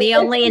 We're the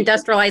only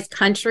industrialized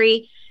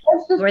country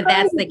where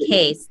that's the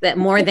case, that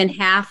more than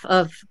half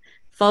of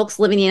folks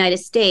living in the United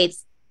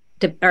States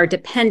are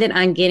dependent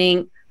on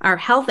getting our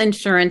health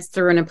insurance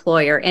through an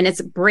employer. And it's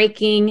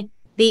breaking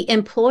the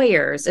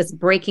employers. It's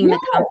breaking the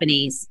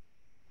companies.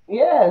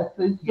 Yes.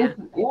 It's just,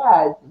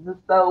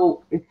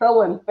 it's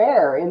so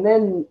unfair. And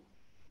then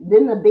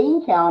the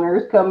bean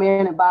counters come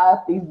in and buy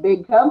up these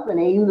big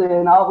companies,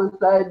 and all of a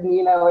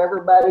sudden,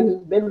 everybody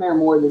who's been there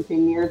more than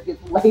 10 years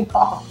gets laid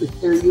off if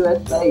they're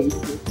U.S. based.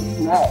 It's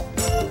nuts.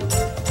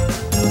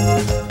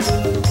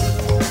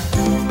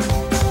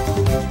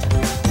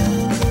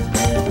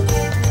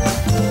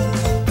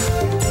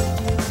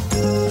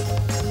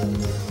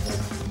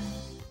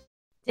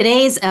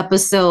 Today's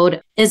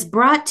episode is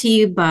brought to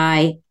you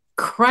by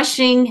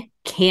Crushing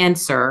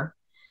Cancer,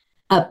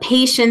 a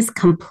patient's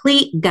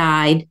complete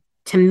guide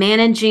to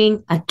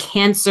managing a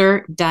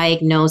cancer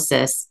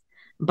diagnosis,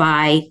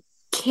 by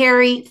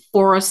Carrie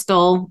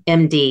Forrestal,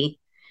 MD.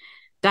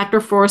 Dr.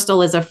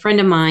 Forrestal is a friend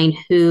of mine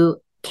who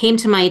came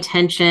to my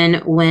attention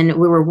when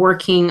we were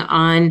working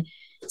on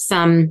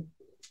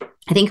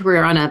I think we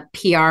were on a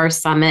PR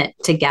summit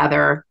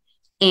together.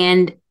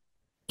 And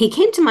he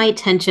came to my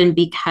attention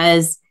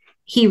because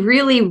he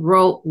really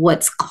wrote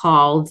what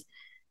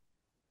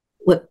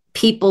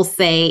people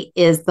say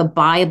is the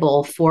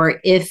Bible for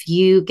if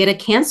you get a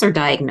cancer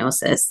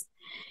diagnosis.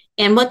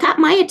 And what got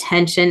my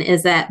attention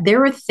is that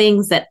there are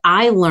things that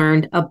I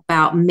learned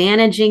about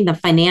managing the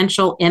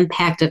financial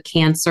impact of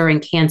cancer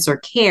and cancer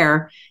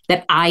care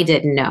that I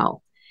didn't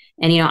know.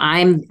 And,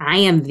 I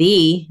am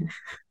the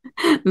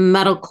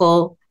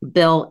medical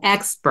bill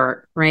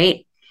expert,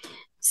 right?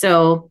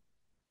 So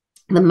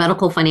the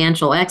medical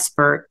financial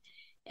expert.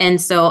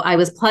 And so I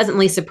was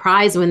pleasantly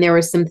surprised when there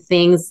were some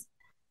things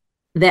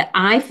that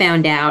I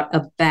found out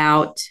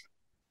about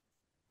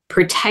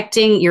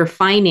protecting your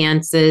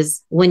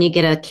finances when you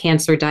get a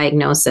cancer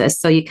diagnosis.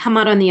 So you come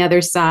out on the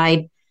other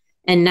side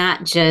and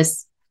not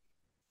just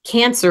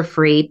cancer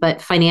free,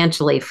 but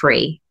financially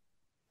free,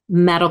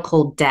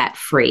 medical debt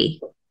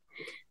free.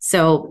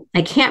 So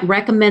I can't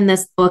recommend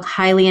this book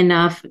highly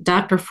enough.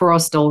 Dr.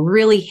 Forrestal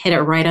really hit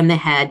it right on the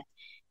head.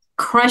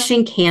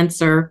 Crushing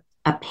Cancer,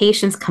 a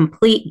patient's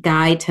complete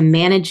guide to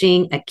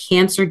managing a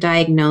cancer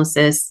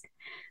diagnosis,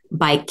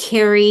 by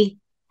Carrie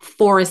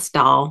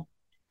Forrestal,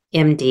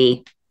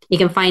 MD. You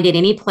can find it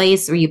any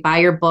place where you buy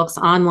your books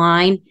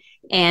online.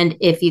 And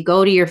if you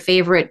go to your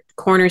favorite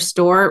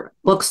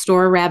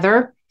bookstore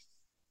rather,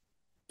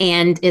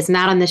 and it's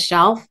not on the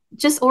shelf,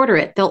 just order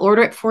it. They'll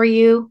order it for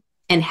you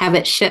and have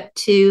it shipped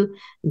to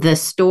the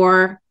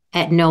store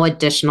at no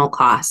additional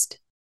cost.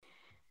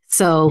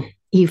 So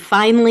you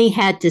finally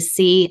had to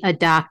see a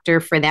doctor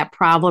for that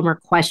problem or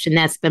question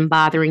that's been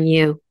bothering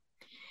you.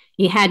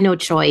 You had no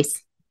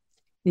choice.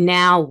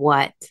 Now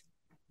what?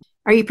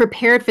 Are you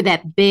prepared for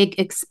that big,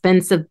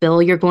 expensive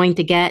bill you're going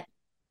to get?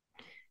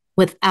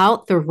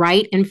 Without the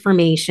right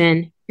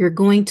information, you're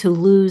going to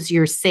lose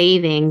your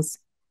savings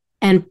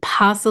and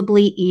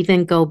possibly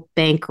even go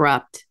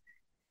bankrupt.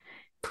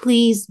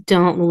 Please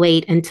don't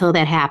wait until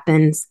that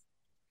happens.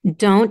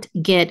 Don't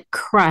get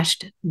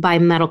crushed by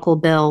medical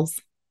bills.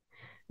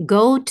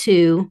 Go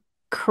to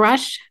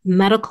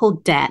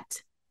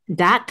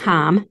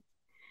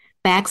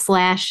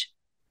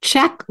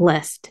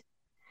crushmedicaldebt.com/checklist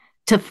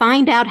to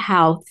find out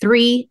how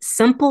 3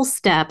 simple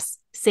steps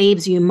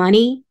saves you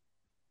money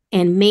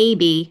and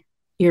maybe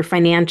your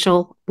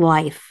financial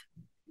life.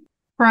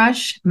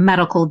 Crush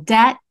Medical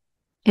Debt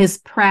is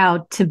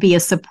proud to be a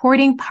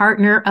supporting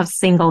partner of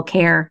Single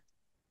Care.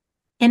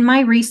 In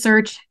my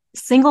research,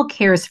 Single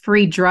Care's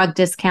free drug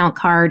discount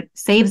card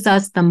saves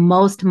us the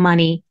most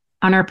money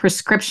on our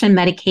prescription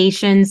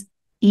medications,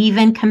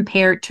 even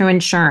compared to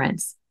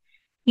insurance.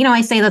 You know,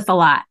 I say this a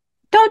lot.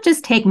 Don't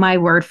just take my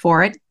word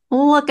for it.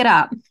 Look it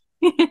up.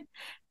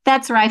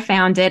 That's where I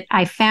found it.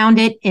 I found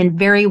it in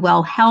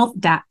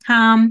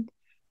verywellhealth.com,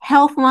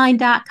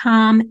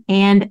 healthline.com,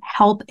 and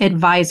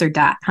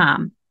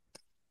helpadvisor.com.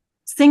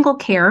 Single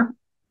Care,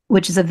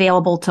 which is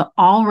available to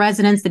all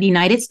residents of the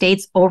United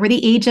States over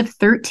the age of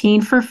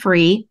 13 for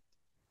free,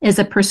 is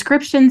a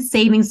prescription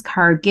savings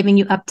card giving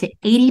you up to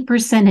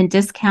 80% in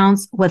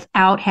discounts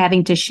without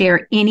having to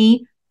share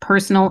any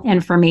personal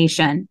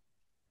information.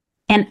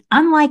 And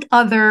unlike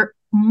other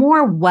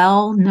more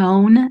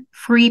well-known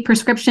free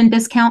prescription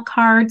discount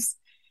cards,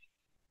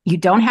 you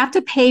don't have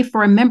to pay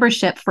for a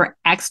membership for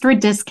extra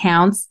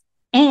discounts,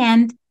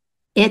 and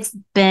it's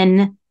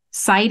been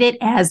cited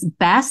as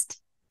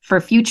best for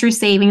future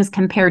savings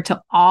compared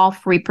to all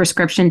free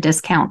prescription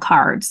discount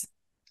cards.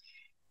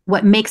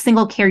 What makes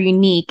Single Care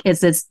unique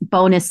is its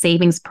bonus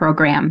savings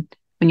program.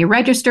 When you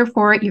register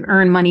for it, you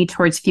earn money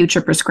towards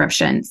future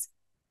prescriptions.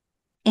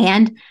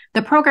 And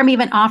the program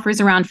even offers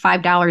around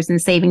 $5 in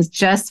savings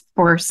just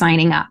for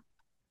signing up.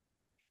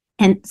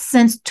 And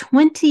since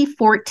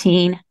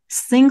 2014,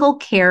 Single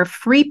Care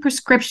free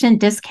prescription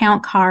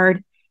discount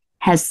card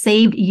has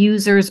saved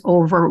users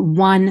over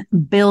 $1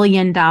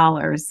 billion.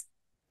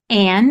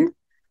 And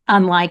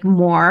unlike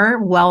more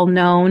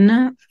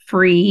well-known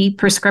free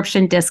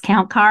prescription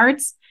discount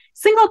cards,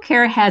 Single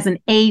Care has an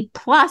A+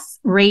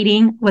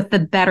 rating with the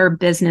Better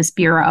Business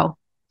Bureau.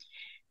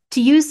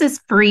 To use this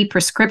free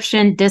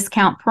prescription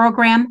discount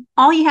program,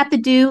 all you have to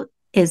do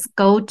is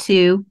go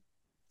to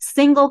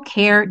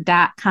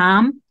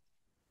singlecare.com.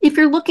 If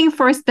you're looking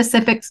for a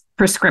specific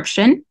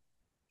prescription,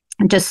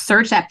 just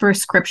search that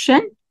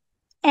prescription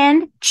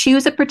and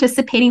choose a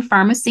participating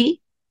pharmacy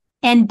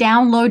and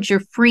download your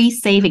free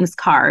savings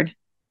card.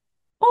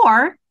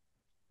 Or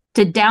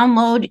to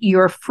download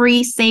your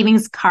free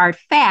savings card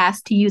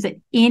fast to use at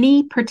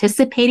any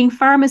participating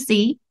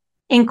pharmacy,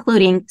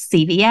 including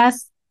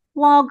CVS,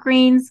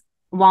 Walgreens,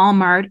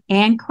 Walmart,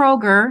 and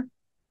Kroger,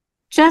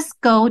 just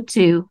go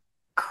to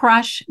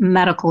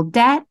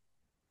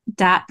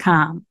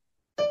crushmedicaldebt.com.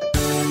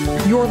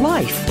 Your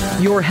life,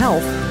 your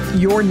health,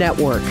 your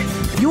network.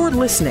 You're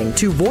listening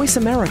to Voice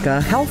America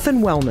Health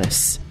and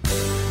Wellness.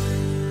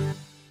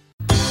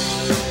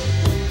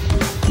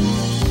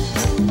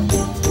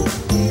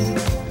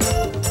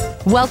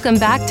 Welcome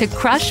back to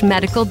Crush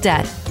Medical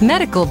Debt,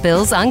 Medical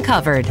Bills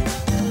Uncovered.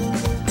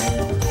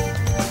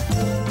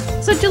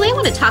 So, Julie, I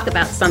want to talk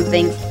about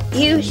something.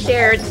 You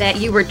shared that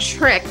you were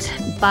tricked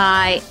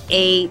by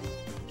a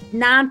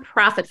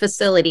nonprofit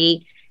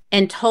facility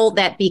and told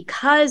that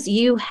because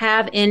you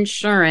have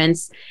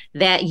insurance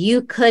that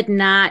you could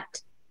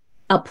not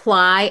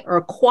apply or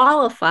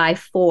qualify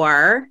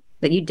for,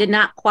 that you did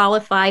not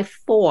qualify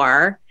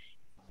for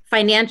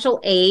financial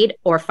aid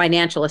or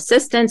financial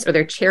assistance or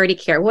their charity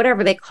care,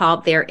 whatever they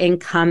called their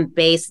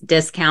income-based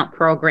discount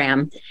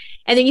program.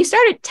 And then you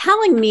started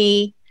telling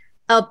me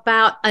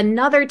about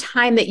another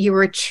time that you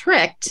were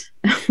tricked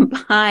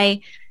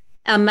by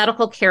a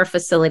medical care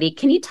facility.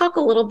 Can you talk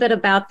a little bit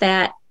about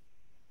that?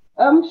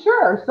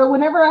 Sure. So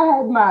whenever I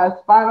had my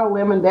spinal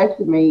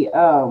lumpectomy, it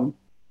was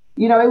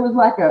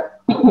like I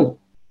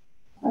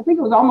think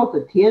it was almost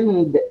a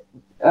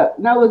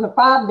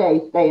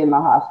 5-day stay in the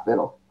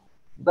hospital.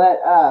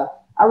 But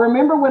I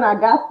remember when I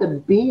got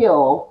the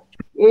bill,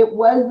 it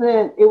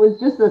was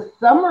just a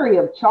summary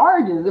of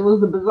charges. It was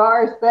the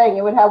bizarrest thing.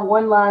 It would have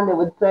one line that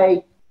would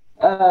say,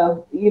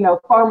 pharmacy,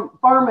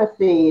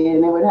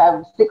 and it would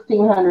have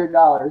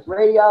 $1,600,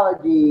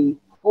 radiology,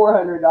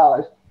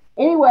 $400.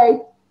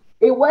 Anyway,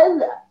 it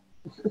was,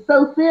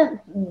 so since,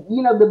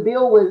 the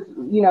bill was,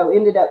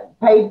 ended up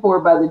paid for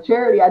by the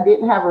charity, I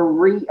didn't have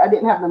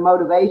the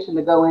motivation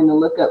to go in and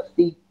look up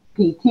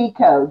CPT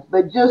codes,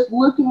 but just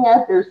looking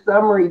at their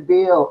summary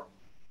bill,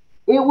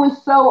 it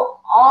was so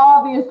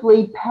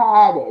obviously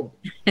padded.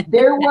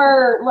 There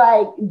were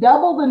like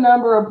double the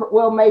number of,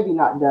 well, maybe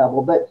not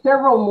double, but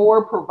several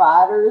more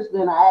providers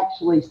than I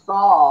actually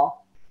saw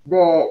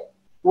that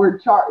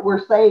were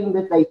saying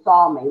that they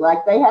saw me.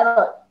 Like they had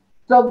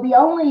so the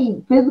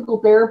only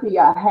physical therapy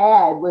I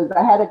had was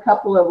I had a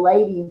couple of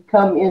ladies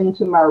come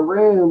into my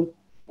room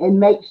and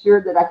make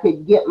sure that I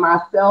could get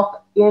myself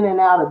in and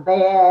out of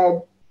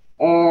bed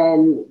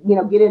and,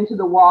 get into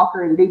the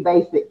walker and do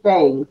basic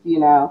things,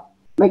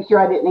 make sure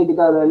I didn't need to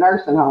go to a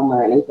nursing home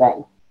or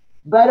anything.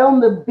 But on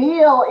the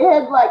bill, it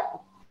had like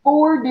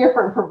 4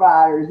 different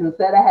providers and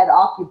said I had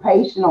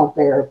occupational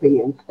therapy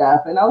and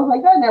stuff. And I was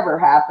like, that never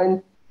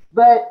happened.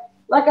 But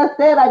like I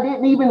said, I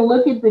didn't even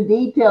look at the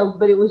details,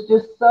 but it was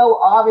just so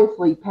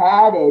obviously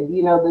padded,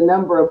 the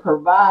number of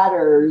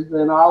providers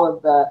and all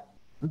of the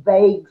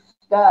vague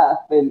stuff.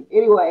 And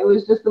anyway, it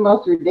was just the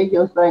most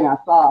ridiculous thing I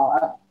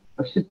saw.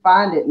 I should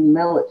find it and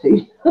mail it to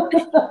you.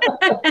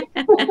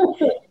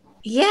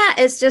 Yeah,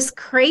 it's just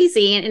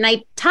crazy. And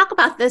I talk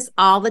about this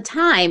all the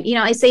time.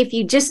 I say, if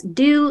you just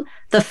do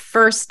the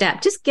first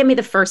step, just give me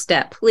the first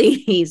step,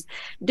 please.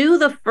 Do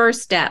the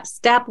first step.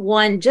 Step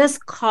 1,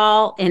 just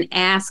call and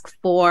ask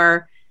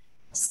for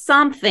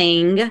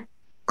something,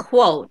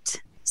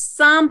 quote,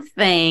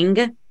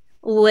 something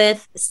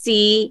with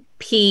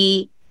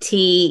CPT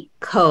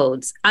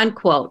codes,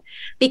 unquote.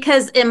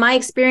 Because in my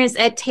experience,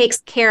 it takes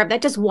care of,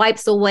 that just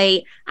wipes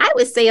away, I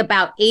would say,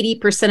 about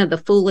 80% of the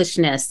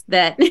foolishness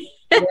that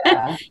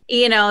yeah.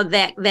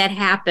 that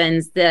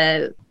happens,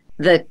 the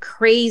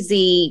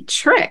crazy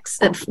tricks.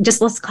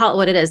 Just, let's call it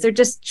what it is. They're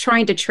just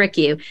trying to trick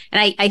you.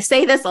 And I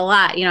say this a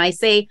lot. I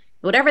say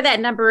whatever that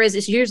number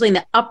is usually in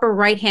the upper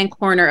right-hand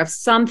corner of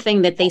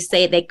something that they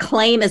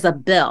claim as a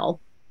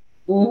bill.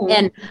 Mm-hmm.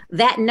 And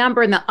that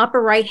number in the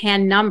upper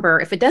right-hand number,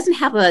 if it doesn't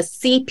have a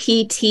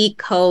CPT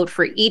code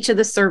for each of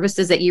the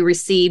services that you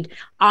received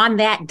on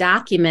that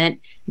document,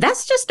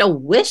 that's just a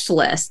wish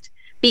list.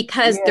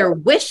 Because they're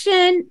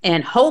wishing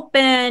and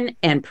hoping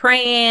and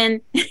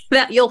praying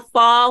that you'll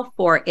fall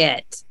for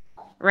it,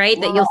 right?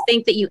 Wow. That you'll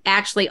think that you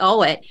actually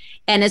owe it.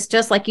 And it's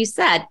just like you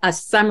said, a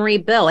summary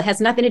bill. It has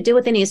nothing to do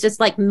with any, it's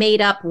just like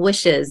made up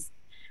wishes.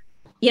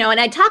 And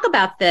I talk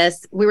about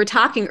this, we were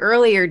talking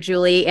earlier,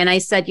 Julie, and I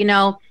said,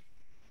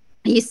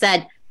 you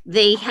said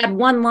they had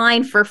one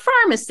line for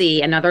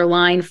pharmacy, another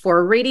line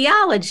for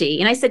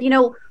radiology. And I said,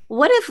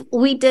 what if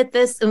we did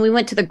this and we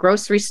went to the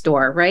grocery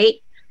store, right?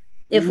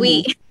 If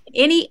we...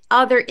 Any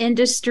other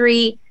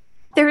industry,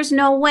 there's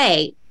no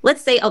way.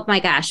 Let's say, oh my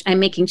gosh, I'm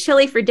making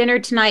chili for dinner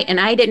tonight and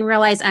I didn't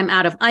realize I'm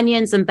out of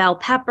onions and bell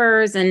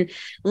peppers, and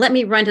let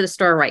me run to the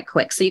store right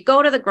quick. So you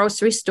go to the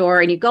grocery store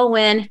and you go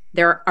in,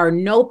 there are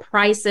no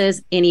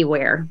prices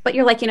anywhere, but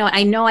you're like,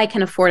 I know I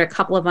can afford a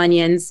couple of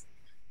onions,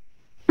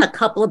 a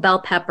couple of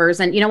bell peppers.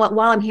 And you know what,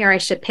 while I'm here, I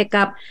should pick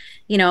up,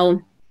 I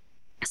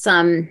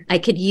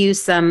could use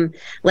some,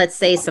 let's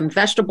say, some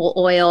vegetable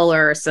oil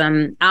or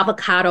some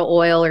avocado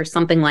oil or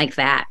something like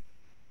that.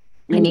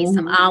 I need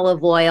some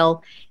olive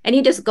oil, and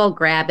you just go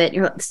grab it.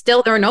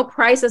 Still, there are no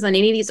prices on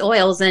any of these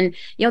oils. And,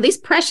 these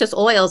precious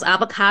oils,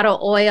 avocado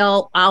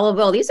oil, olive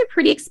oil, these are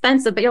pretty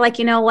expensive, but you're like,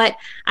 you know what?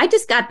 I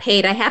just got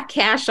paid. I have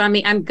cash on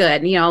me. I'm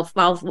good.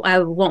 I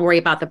won't worry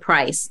about the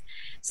price.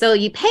 So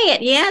you pay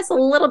it. Yeah, it's a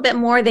little bit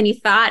more than you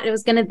thought it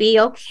was going to be.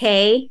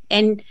 Okay.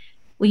 And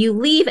when you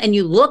leave and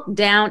you look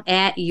down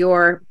at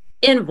your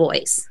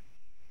invoice,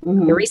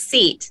 your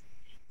receipt,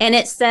 and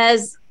it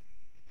says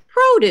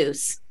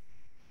produce,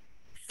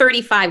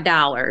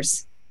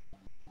 $35.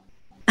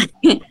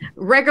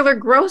 Regular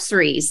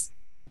groceries,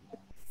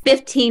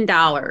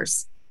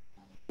 $15.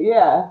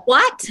 Yeah.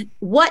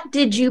 What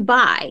did you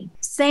buy?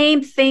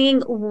 Same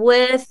thing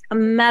with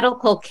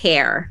medical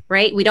care,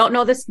 right? We don't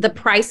know the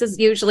prices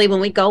usually when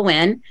we go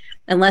in,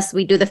 unless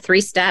we do the 3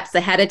 steps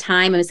ahead of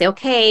time and we say,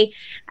 okay,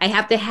 I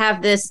have to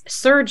have this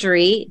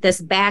surgery,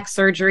 this back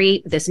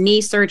surgery, this knee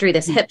surgery,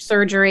 this hip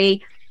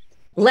surgery.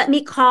 Let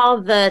me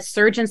call the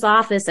surgeon's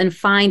office and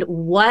find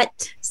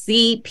what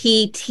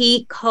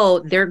CPT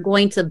code they're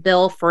going to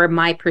bill for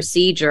my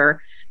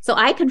procedure, so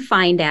I can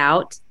find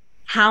out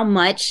how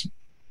much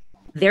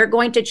they're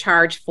going to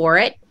charge for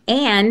it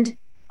and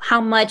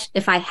how much,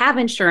 if I have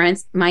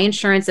insurance, my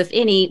insurance, if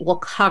any, will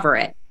cover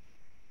it.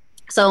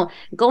 So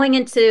going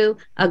into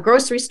a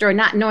grocery store,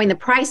 not knowing the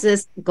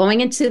prices, going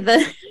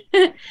into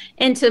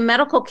into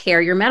medical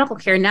care, your medical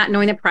care, not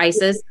knowing the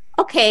prices.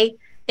 Okay.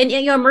 And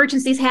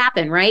emergencies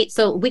happen, right?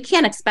 So we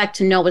can't expect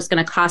to know what's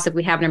going to cost if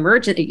we have an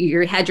emergency.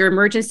 You had your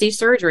emergency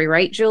surgery,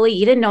 right, Julie?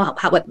 You didn't know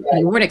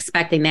you weren't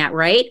expecting that,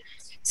 right?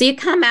 So you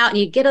come out and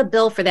you get a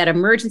bill for that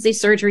emergency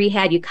surgery you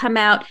had. You come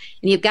out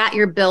and you've got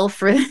your bill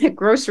for the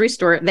grocery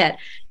store, that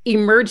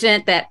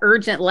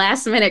urgent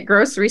last minute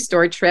grocery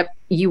store trip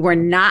you were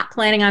not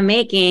planning on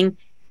making.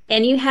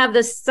 And you have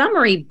the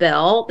summary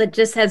bill that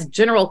just has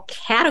general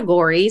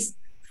categories: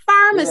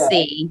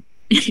 pharmacy,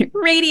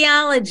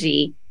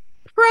 radiology,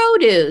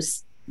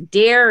 produce,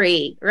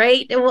 dairy,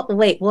 right?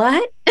 Wait,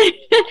 what?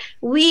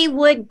 We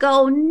would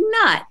go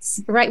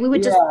nuts, right? We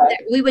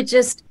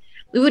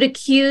would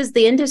accuse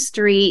the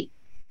industry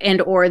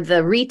or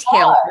the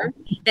retailer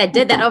that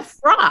did that of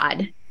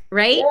fraud,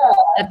 right? Yeah.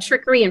 Of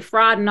trickery and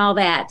fraud and all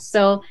that.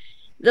 So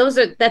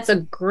that's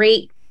a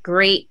great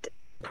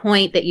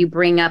point that you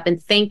bring up.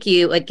 And thank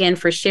you again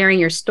for sharing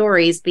your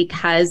stories,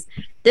 because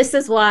this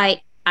is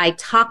why I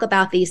talk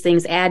about these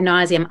things ad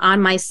nauseum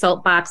on my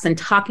soapbox and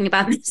talking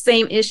about the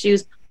same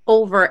issues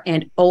over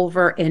and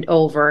over and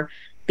over,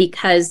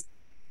 because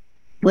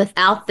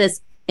without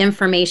this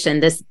information,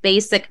 this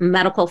basic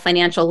medical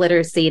financial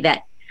literacy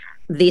that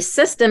the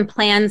system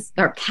plans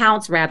or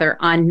counts rather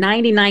on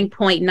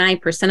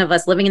 99.9% of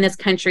us living in this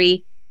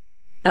country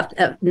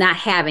of not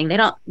having,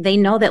 they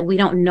know that we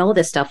don't know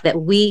this stuff,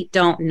 that we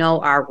don't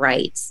know our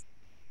rights.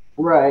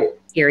 Right.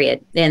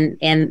 Period.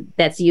 And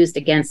that's used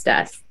against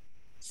us.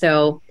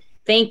 So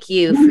thank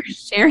you for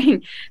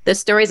sharing the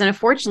stories. And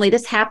unfortunately,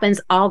 this happens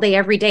all day,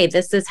 every day.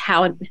 This is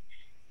how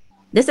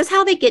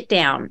they get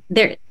down.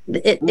 It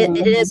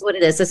is what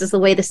it is. This is the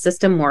way the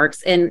system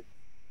works, and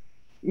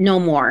no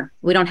more.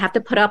 We don't have to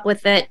put up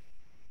with it.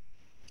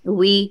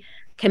 We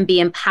can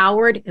be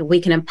empowered. We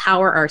can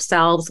empower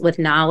ourselves with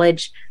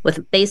knowledge,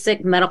 with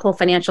basic medical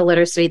financial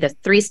literacy. The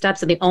 3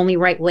 steps are the only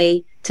right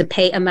way to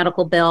pay a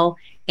medical bill,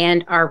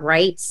 and our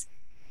rights,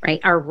 right?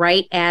 Our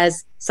right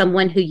as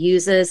someone who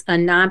uses a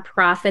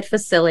nonprofit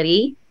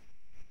facility,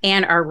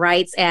 and our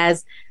rights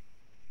as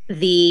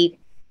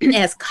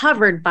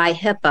covered by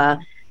HIPAA.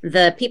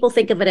 The people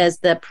think of it as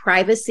the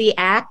Privacy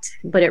Act,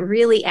 but it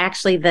really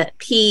actually, the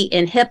P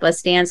in HIPAA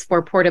stands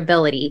for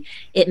portability.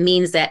 It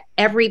means that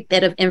every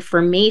bit of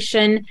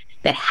information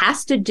that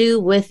has to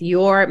do with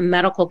your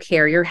medical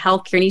care, your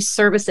health care, any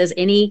services,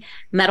 any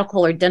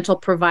medical or dental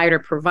provider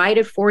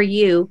provided for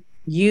you,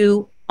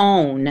 you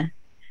own.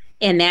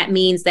 And that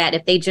means that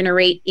if they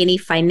generate any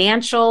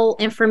financial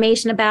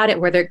information about it,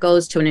 whether it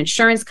goes to an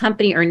insurance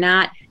company or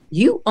not,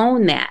 you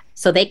own that.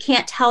 So they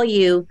can't tell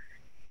you,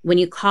 when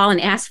you call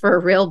and ask for a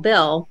real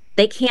bill,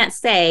 they can't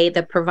say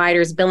the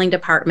provider's billing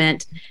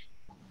department,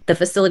 the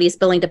facility's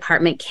billing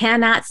department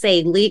cannot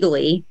say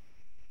legally,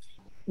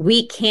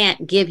 we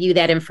can't give you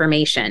that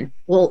information.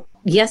 Well,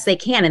 yes, they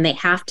can, and they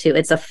have to.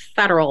 It's a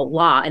federal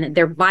law, and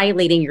they're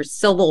violating your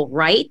civil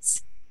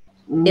rights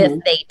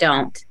if they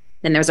don't.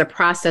 Then there's a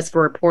process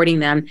for reporting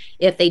them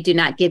if they do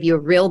not give you a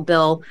real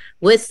bill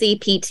with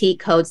CPT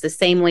codes the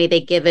same way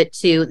they give it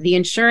to the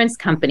insurance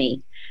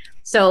company.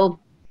 So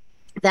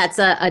that's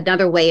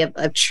another way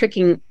of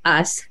tricking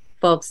us,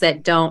 folks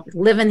that don't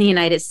live in the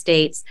United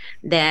States,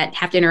 that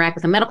have to interact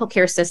with the medical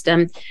care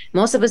system.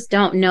 Most of us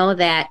don't know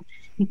that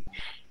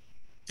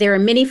there are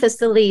many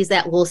facilities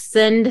that will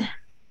send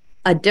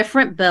a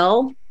different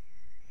bill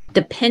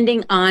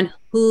depending on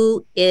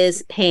who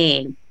is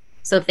paying.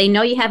 So if they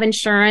know you have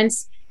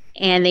insurance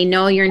and they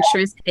know an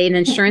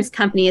insurance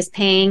company is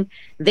paying,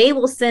 they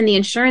will send the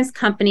insurance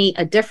company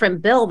a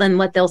different bill than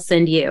what they'll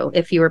send you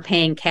if you were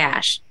paying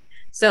cash.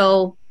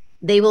 So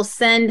they will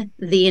send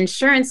the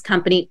insurance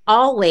company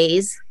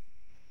always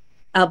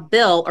a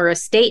bill or a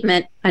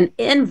statement, an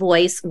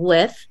invoice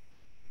with,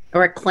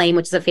 or a claim,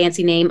 which is a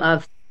fancy name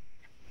of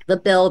the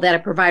bill that a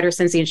provider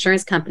sends the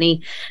insurance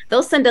company.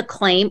 They'll send a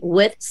claim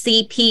with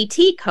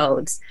CPT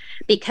codes,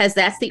 because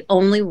that's the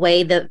only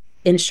way the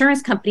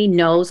insurance company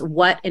knows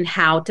what and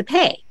how to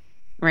pay,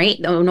 right?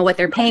 They don't know what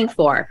they're paying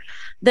for.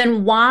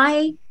 Then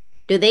why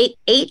do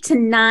 8 to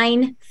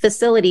 9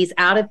 facilities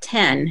out of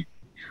 10,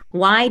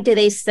 why do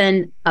they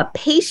send a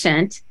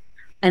patient,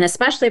 and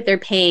especially if they're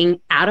paying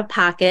out of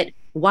pocket,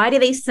 why do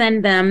they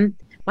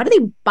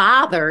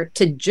bother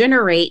to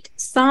generate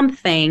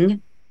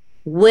something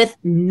with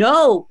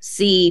no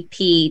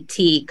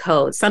CPT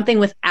codes, something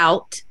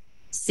without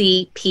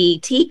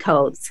CPT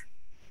codes?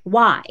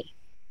 Why?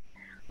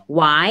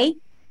 Why?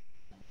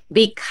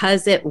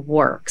 Because it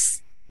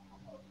works.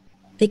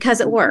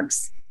 Because it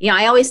works.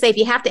 I always say, if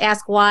you have to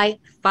ask why,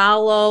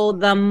 follow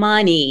the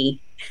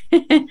money.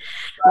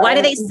 Why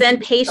do they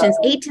send patients,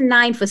 8 to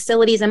 9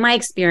 facilities, in my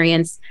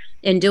experience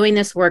in doing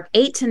this work,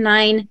 8 to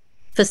 9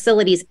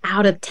 facilities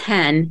out of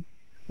 10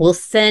 will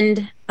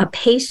send a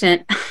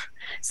patient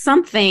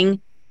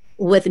something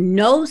with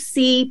no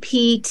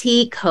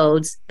CPT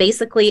codes,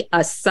 basically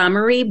a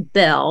summary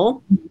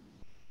bill.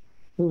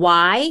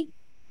 Why?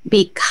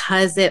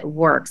 Because it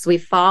works. We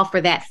fall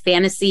for that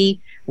fantasy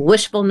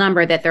wishful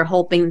number that they're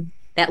hoping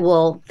that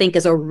we'll think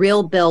is a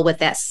real bill with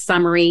that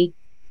summary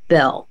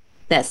bill,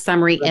 that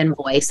summary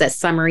invoice, that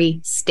summary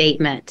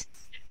statement.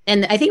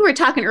 And I think we were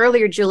talking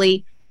earlier,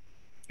 Julie,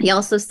 you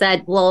also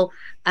said, well,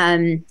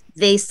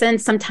 they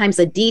send sometimes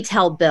a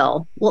detailed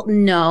bill. Well,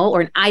 no,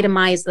 or an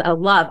itemized,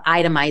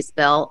 itemized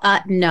bill.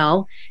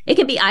 No, it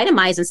can be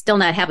itemized and still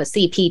not have a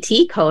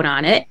CPT code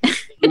on it.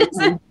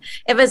 If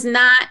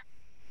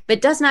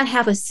it does not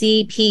have a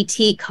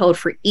CPT code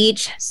for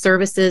each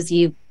service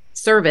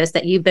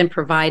that you've been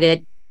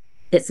provided,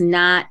 it's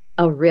not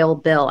a real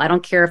bill. I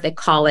don't care if they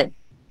call it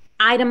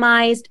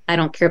itemized. I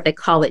don't care if they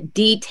call it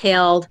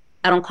detailed.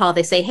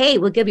 They say, hey,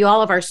 we'll give you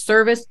all of our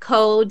service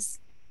codes.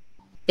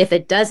 If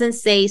it doesn't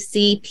say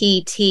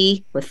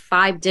CPT with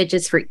 5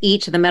 digits for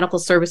each of the medical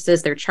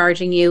services they're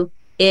charging you,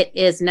 it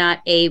is not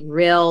a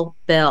real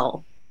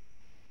bill.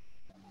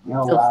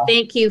 Oh, so wow.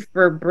 Thank you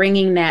for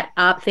bringing that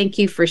up. Thank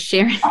you for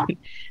sharing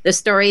the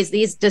stories.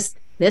 This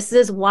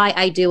is why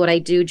I do what I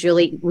do,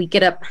 Julie. We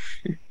get up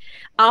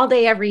all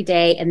day, every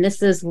day, and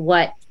this is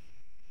what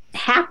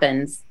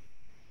happens.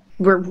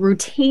 We're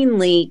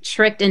routinely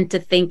tricked into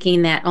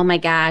thinking that, oh my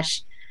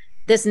gosh,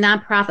 this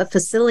nonprofit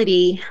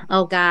facility,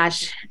 oh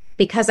gosh,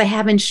 because I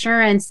have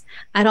insurance,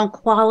 I don't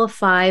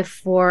qualify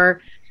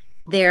for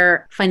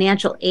their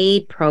financial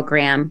aid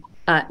program.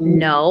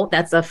 No,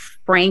 that's a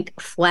frank,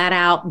 flat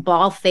out,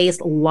 bald-faced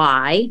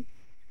lie.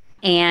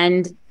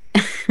 And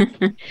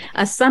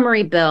a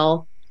summary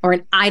bill or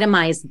an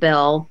itemized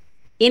bill,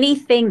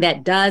 anything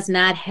that does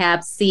not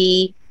have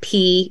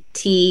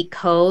CPT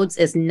codes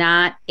is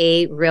not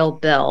a real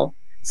bill.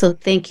 So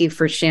thank you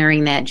for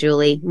sharing that,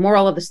 Julie.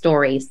 Moral of the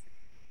stories.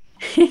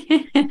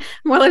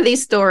 Moral of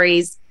these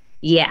stories,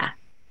 yeah.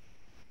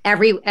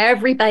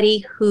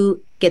 Everybody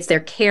who gets their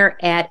care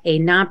at a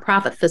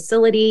nonprofit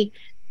facility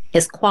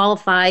is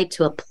qualified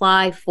to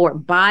apply for,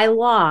 by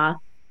law,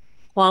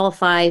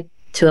 qualified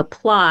to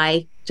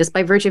apply just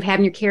by virtue of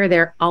having your care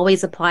there,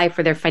 always apply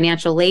for their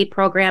financial aid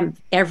program.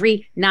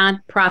 Every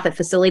nonprofit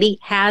facility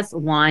has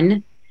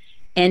one.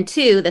 And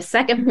two, the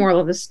second moral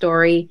of the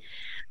story,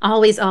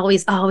 always,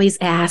 always, always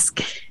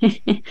ask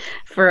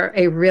for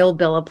a real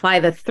bill. Apply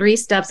the 3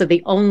 steps of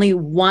the only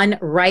one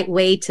right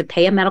way to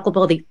pay a medical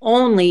bill, the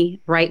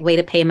only right way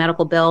to pay a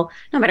medical bill,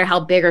 no matter how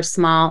big or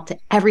small, to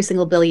every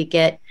single bill you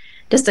get,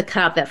 just to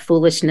cut out that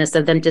foolishness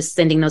of them just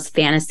sending those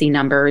fantasy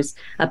numbers,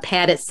 a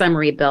padded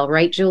summary bill.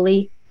 Right,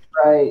 Julie?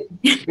 Right.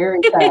 Very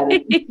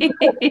padded.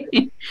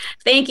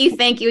 Thank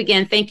you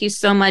again. Thank you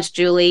so much,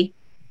 Julie.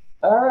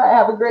 All right.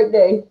 Have a great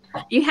day.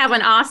 You have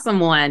an awesome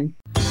one.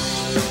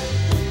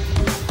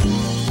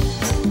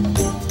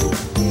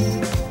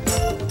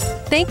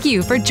 Thank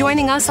you for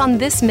joining us on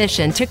this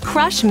mission to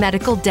crush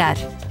medical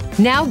debt.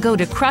 Now go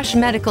to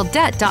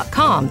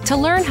crushmedicaldebt.com to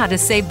learn how to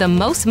save the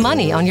most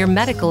money on your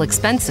medical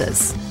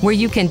expenses, where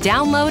you can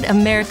download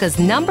America's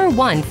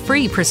 #1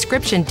 free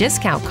prescription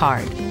discount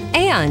card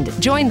and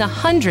join the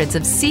hundreds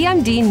of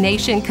CMD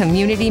Nation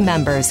community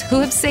members who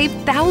have saved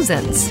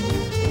thousands.